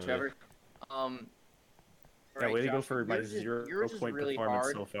like that movie. Way to go, Trevor. Way to go for my 0-point really performance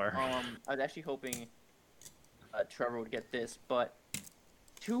hard. so far. I was actually hoping Trevor would get this, but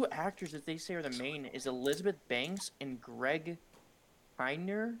 2 actors that they say are the main is Elizabeth Banks and Greg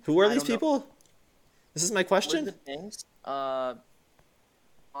Kinnear. Who are these people? This is my question. Elizabeth Banks,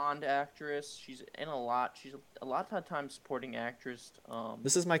 Bond actress. She's in a lot. She's a lot of times supporting actress.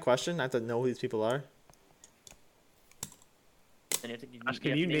 This is my question. I have to know who these people are.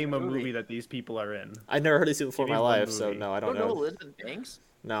 Can you name a movie that these people are in? I've never heard these people before in my life, so no, I don't know. Elizabeth Banks?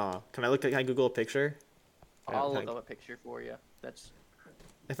 No. Can I Google a picture? I'll look up a picture for you. That's.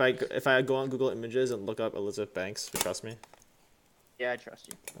 If I go on Google Images and look up Elizabeth Banks, you trust me? Yeah, I trust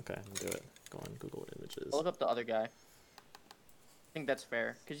you. Okay, I'll do it. Go on Google Images. I'll look up the other guy. I think that's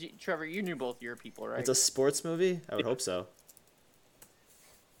fair. Because, Trevor, you knew both your people, right? It's a sports movie? I would hope so.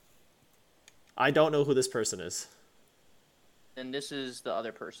 I don't know who this person is. And this is the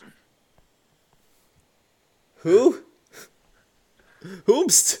other person. Who?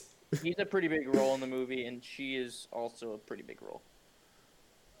 Whomst? He's a pretty big role in the movie, and she is also a pretty big role.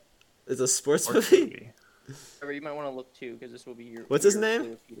 It's a sports movie? Trevor, you might want to look, too, because this will be your... What's his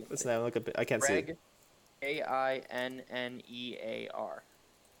name? What's his name? Look up. I can't see. Greg, Kinnear. Ainn? E-A-R.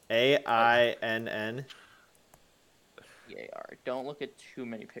 Don't look at too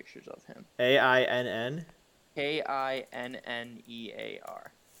many pictures of him. Ainn? Kinnear.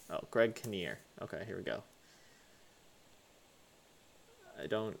 Oh, Greg Kinnear. Okay, here we go. I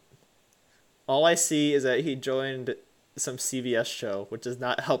don't... All I see is that he joined some CBS show, which does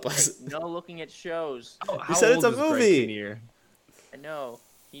not help us. No looking at shows. You said it's a movie. I know.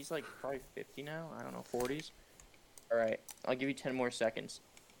 He's like probably 50 now. I don't know, 40s. All right, I'll give you 10 more seconds.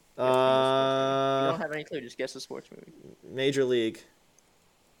 You don't have any clue. Just guess a sports movie. Major League.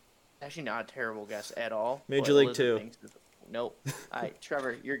 Actually, not a terrible guess at all. Major League 2. Nope. All right,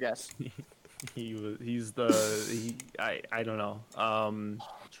 Trevor, your guess. I don't know.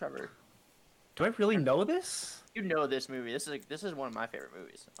 Trevor. Do I really know this? You know this movie. This is one of my favorite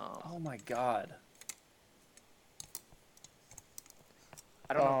movies. Oh my god.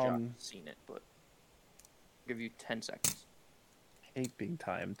 I don't know if John's seen it, but I'll give you 10 seconds. I hate being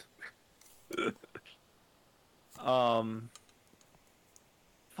timed.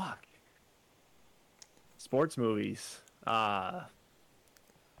 Fuck. Sports movies. I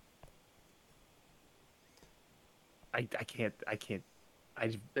can't. I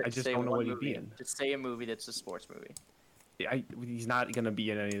just don't know what he'd be in. Just say a movie that's a sports movie. He's not gonna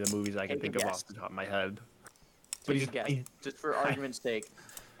be in any of the movies I can think of off the top of my head. But just for argument's sake.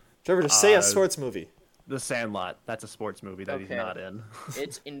 Trevor, just say a sports movie. The Sandlot. That's a sports movie that he's not in.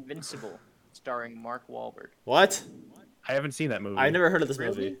 It's Invincible, starring Mark Wahlberg. What? I haven't seen that movie. I never heard of this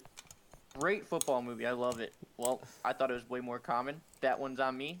movie. Great football movie. I love it. Well, I thought it was way more common. That one's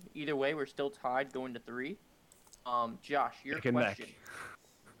on me. Either way, we're still tied going to 3. Josh, your question.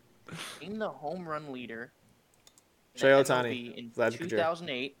 Name the home run leader. Shohei Ohtani. In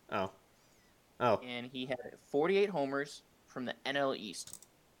 2008. Oh. And he had 48 homers from the NL East.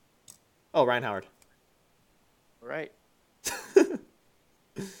 Oh, Ryan Howard. Right.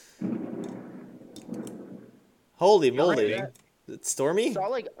 Holy moly. It's stormy? So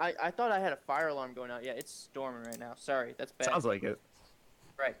I thought I had a fire alarm going out. Yeah, it's storming right now. Sorry, that's bad. Sounds like it.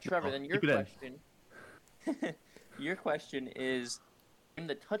 Right, Trevor, then your question. Your question is, in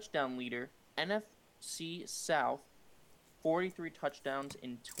the touchdown leader, NFC South, 43 touchdowns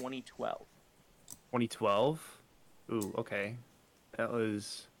in 2012. 2012? Ooh, okay. That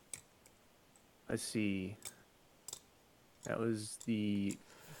was... Let's see. That was the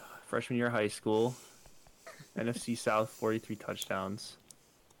freshman year of high school. NFC South, 43 touchdowns.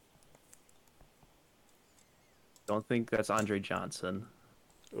 Don't think that's Andre Johnson.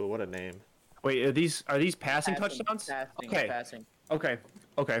 Ooh, what a name. Wait, are these passing touchdowns? Passing. Okay.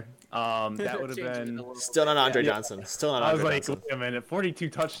 That would have been still not Andre Johnson. Still not Andre Johnson. I was like, wait a minute, 42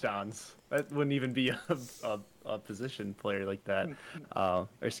 touchdowns. That wouldn't even be a position player like that, or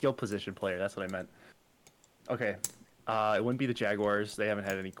skill position player. That's what I meant. Okay, it wouldn't be the Jaguars. They haven't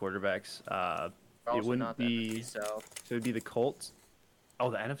had any quarterbacks. It wouldn't be. So it'd be the Colts. Oh,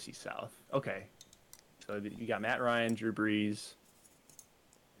 the NFC South. Okay, so you got Matt Ryan, Drew Brees,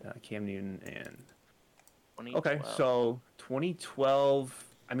 Cam Newton, and okay. So 2012.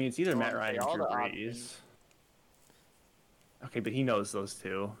 I mean, it's either Matt Ryan or Drew Brees. Okay, but he knows those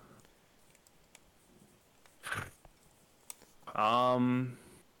two. I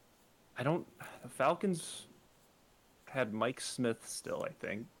don't. The Falcons had Mike Smith still, I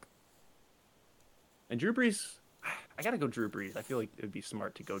think. And Drew Brees, I gotta go Drew Brees. I feel like it'd be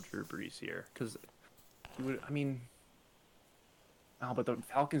smart to go Drew Brees here because, but the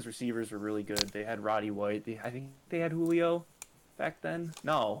Falcons receivers were really good. They had Roddy White. I think they had Julio back then.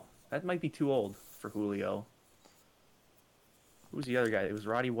 No, that might be too old for Julio. Who was the other guy? It was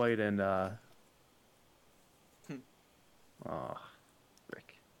Roddy White and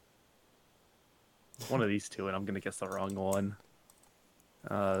Rick. One of these two, and I'm gonna guess the wrong one.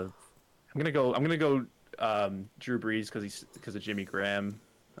 I'm gonna go Drew Brees because of Jimmy Graham,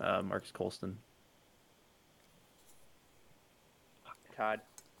 Marcus Colston. Todd.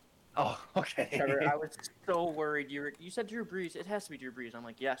 Oh, okay. Trevor, I was so worried. You said Drew Brees. It has to be Drew Brees. I'm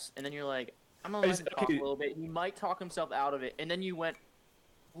like, yes. And then you're like, I'm gonna let him talk a little bit. He might talk himself out of it. And then you went,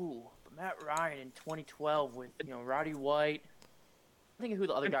 ooh, but Matt Ryan in 2012 with Roddy White. I think of who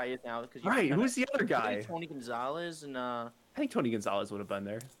the other guy is now. Who's the other guy? Tony Gonzalez and I think Tony Gonzalez would have been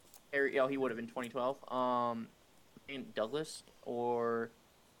there. He would have been 2012. And Douglas or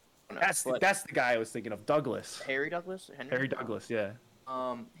that's the guy I was thinking of. Douglas. Harry Douglas. Harry Douglas. Yeah.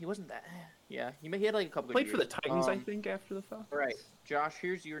 He wasn't that. Yeah, he had like a couple. Played for the Titans, I think, after the Falcons. All right, Josh.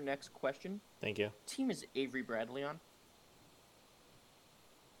 Here's your next question. Thank you. What team is Avery Bradley on?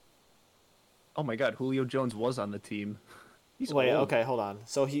 Oh my God, Julio Jones was on the team. Wait, okay, hold on.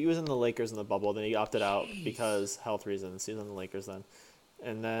 So he was in the Lakers in the bubble, then he opted out because health reasons. He's on the Lakers then,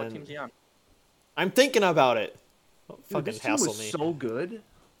 and then. What team's he on? I'm thinking about it. Dude, fucking this team was so good.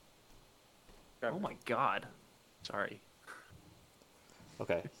 Oh my God. Sorry.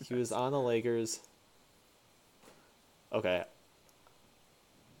 Okay, he was on the Lakers. Okay.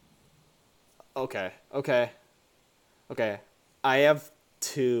 Okay. I have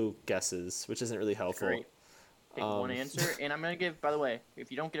 2 guesses, which isn't really helpful. Great. Take one answer, and I'm gonna give. By the way,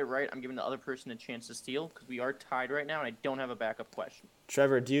 if you don't get it right, I'm giving the other person a chance to steal because we are tied right now, and I don't have a backup question.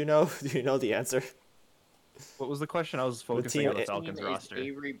 Trevor, do you know the answer? What was the question? I was focusing on the Falcons team roster. Is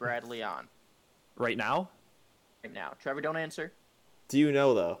Avery Bradley on Right now? right now? Trevor, don't answer. Do you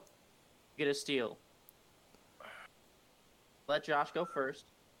know though? Get a steal. Let Josh go first.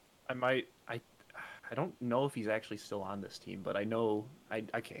 I don't know if he's actually still on this team, but I know I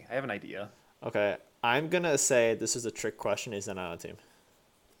have an idea. Okay, I'm gonna say this is a trick question. He's not on a team.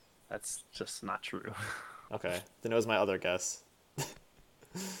 That's just not true. Okay, then it was my other guess.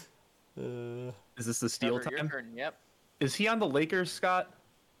 Is this the steal Trevor, time? your turn. Yep. Is he on the Lakers, Scott?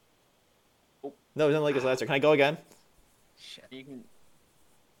 No, he didn't like his last year. Can I go again? Shit. You can.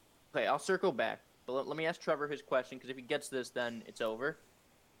 Okay, I'll circle back, but let me ask Trevor his question because if he gets this, then it's over.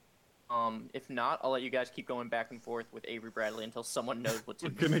 If not, I'll let you guys keep going back and forth with Avery Bradley until someone knows what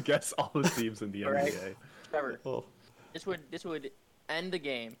team. We're gonna guess all the teams in the All NBA. right. Trevor, Oh. this would end the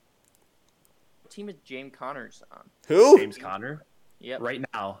game. What team is James Connors on? Who? James Conner? Yep. Right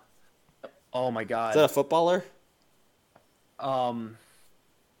now. Oh my god. Is that a footballer?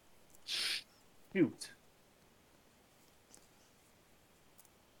 Shoot.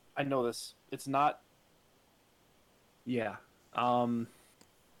 I know this. It's not. Yeah.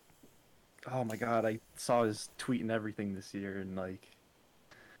 Oh my god, I saw his tweet and everything this year, and like.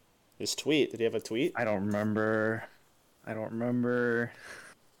 His tweet. Did he have a tweet? I don't remember.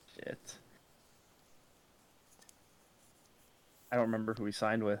 Shit. I don't remember who he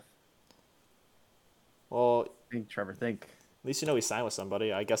signed with. Well, Think, Trevor, think. at least you know he signed with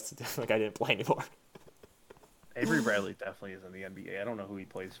somebody. I guess the guy didn't play anymore. Avery Bradley definitely is in the NBA. I don't know who he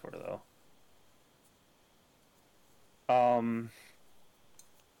plays for though.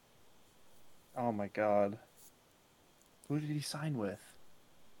 Oh my god. Who did he sign with?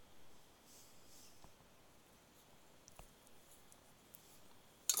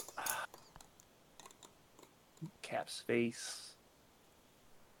 Cap space.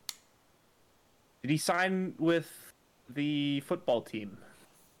 Did he sign with the football team?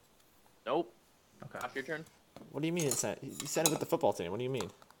 Nope. Okay. Josh, your turn. What do you mean? He signed it with the football team. What do you mean?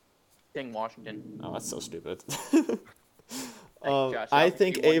 Saying Washington. Oh, that's so stupid. Josh, I I'll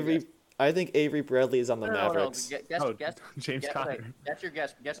think give you one Avery. guess. I think Avery Bradley is on the No, Mavericks. Guess, Oh, guess, James guess, Conner. okay, that's your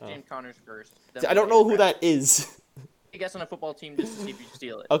guess. Guess James Connors first. Then I don't know who that is. You guess on a football team just to see if you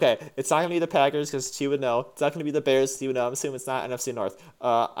steal it. Okay, it's not gonna be the Packers because she would know. It's not gonna be the Bears. She would know. I'm assuming it's not NFC North.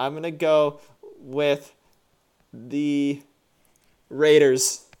 I'm gonna go with the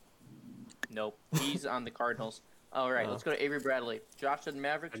Raiders. Nope. He's on the Cardinals. All right, let's go to Avery Bradley. Josh said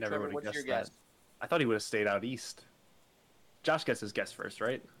Mavericks. I never Trevor, would have what's your guessed guess? that. I thought he would have stayed out east. Josh gets his guess first,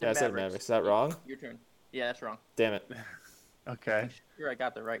 right? Yeah, I said Mavericks. Is that wrong? Your turn. Yeah, that's wrong. Damn it. Okay. Sure, I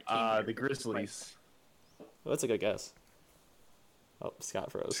got the right team. here. The Grizzlies. Well, that's a good guess. Oh,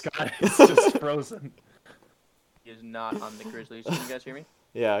 Scott froze. Scott is just frozen. He is not on the Grizzlies. Can you guys hear me?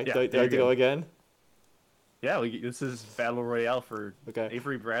 Yeah, Yeah, do I you're have to go good. again? Yeah, this is Battle Royale for Okay.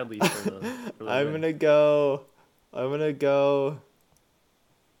 Avery Bradley. For the I'm win. gonna go.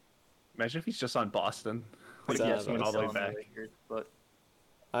 Imagine if he's just on Boston. What's Like, that he's about? going all the way Still on back. Lakers, but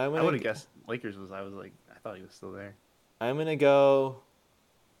I'm I gonna. would have guessed Lakers was. I was like, I thought he was still there. I'm gonna go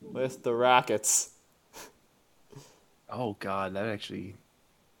with the Rockets. Oh God,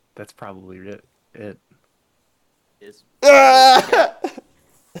 that's probably it. is Ah!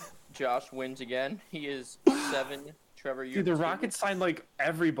 Josh wins again. He is 7. Trevor, you're Dude, the 2. Rockets signed like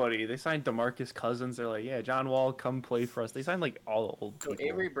everybody. They signed DeMarcus Cousins. They're like, yeah, John Wall, come play for us. They signed like all the old So people.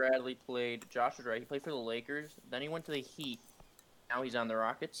 Avery Bradley played. Josh was right. He played for the Lakers. Then he went to the Heat. Now he's on the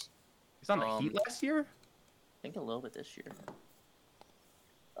Rockets. He's on the Heat last year. I think a little bit this year.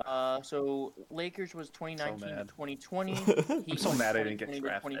 So Lakers was 2019 to mad. 2020. I'm so mad I didn't get 2020 to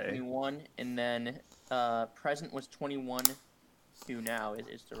draft day. 2021, and then present was 21 to now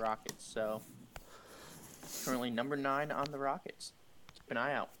is the Rockets. So currently number 9 on the Rockets. Keep an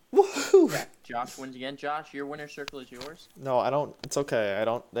eye out. Woohoo! Yeah, Josh wins again. Josh, your winner circle is yours. No, I don't. It's okay. I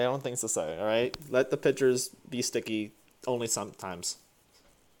don't things to say. All right. Let the pitchers be sticky only sometimes.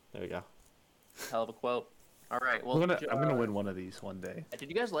 There we go. Hell of a quote. All right. Well, I'm gonna win one of these one day. Did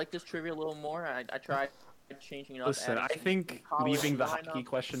you guys like this trivia a little more? I tried changing it up. Listen, adding I some think college leaving the lineup. hockey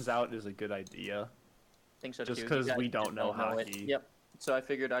questions out is a good idea. Think so just too. 'cause You guys we don't just know it. hockey. Yep. So I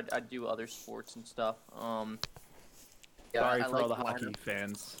figured I'd do other sports and stuff. Yeah, Sorry I for like all the the hockey lineup.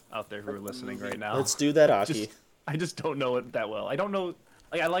 fans out there who are Like the listening movie. right now. Let's do that hockey. I just don't know it that well. I don't know.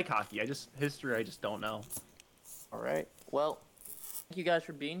 Like I like hockey. History. I just don't know. All right. Well, Thank you guys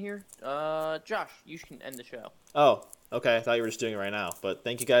for being here. Josh, you can end the show. Oh, okay. I thought you were just doing it right now. But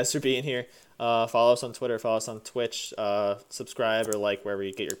thank you guys for being here. Follow us on Twitter. Follow us on Twitch. Subscribe or like wherever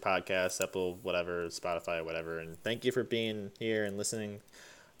you get your podcasts, Apple, whatever, Spotify, whatever. And thank you for being here and listening.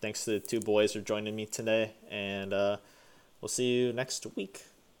 Thanks to the two boys for joining me today. And we'll see you next week.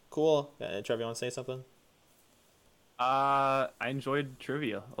 Cool. Trevor, you want to say something? I enjoyed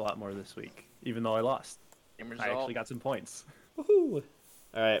trivia a lot more this week, even though I lost. I actually got some points. Woohoo!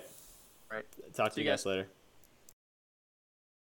 All right. All right. Talk to you guys later.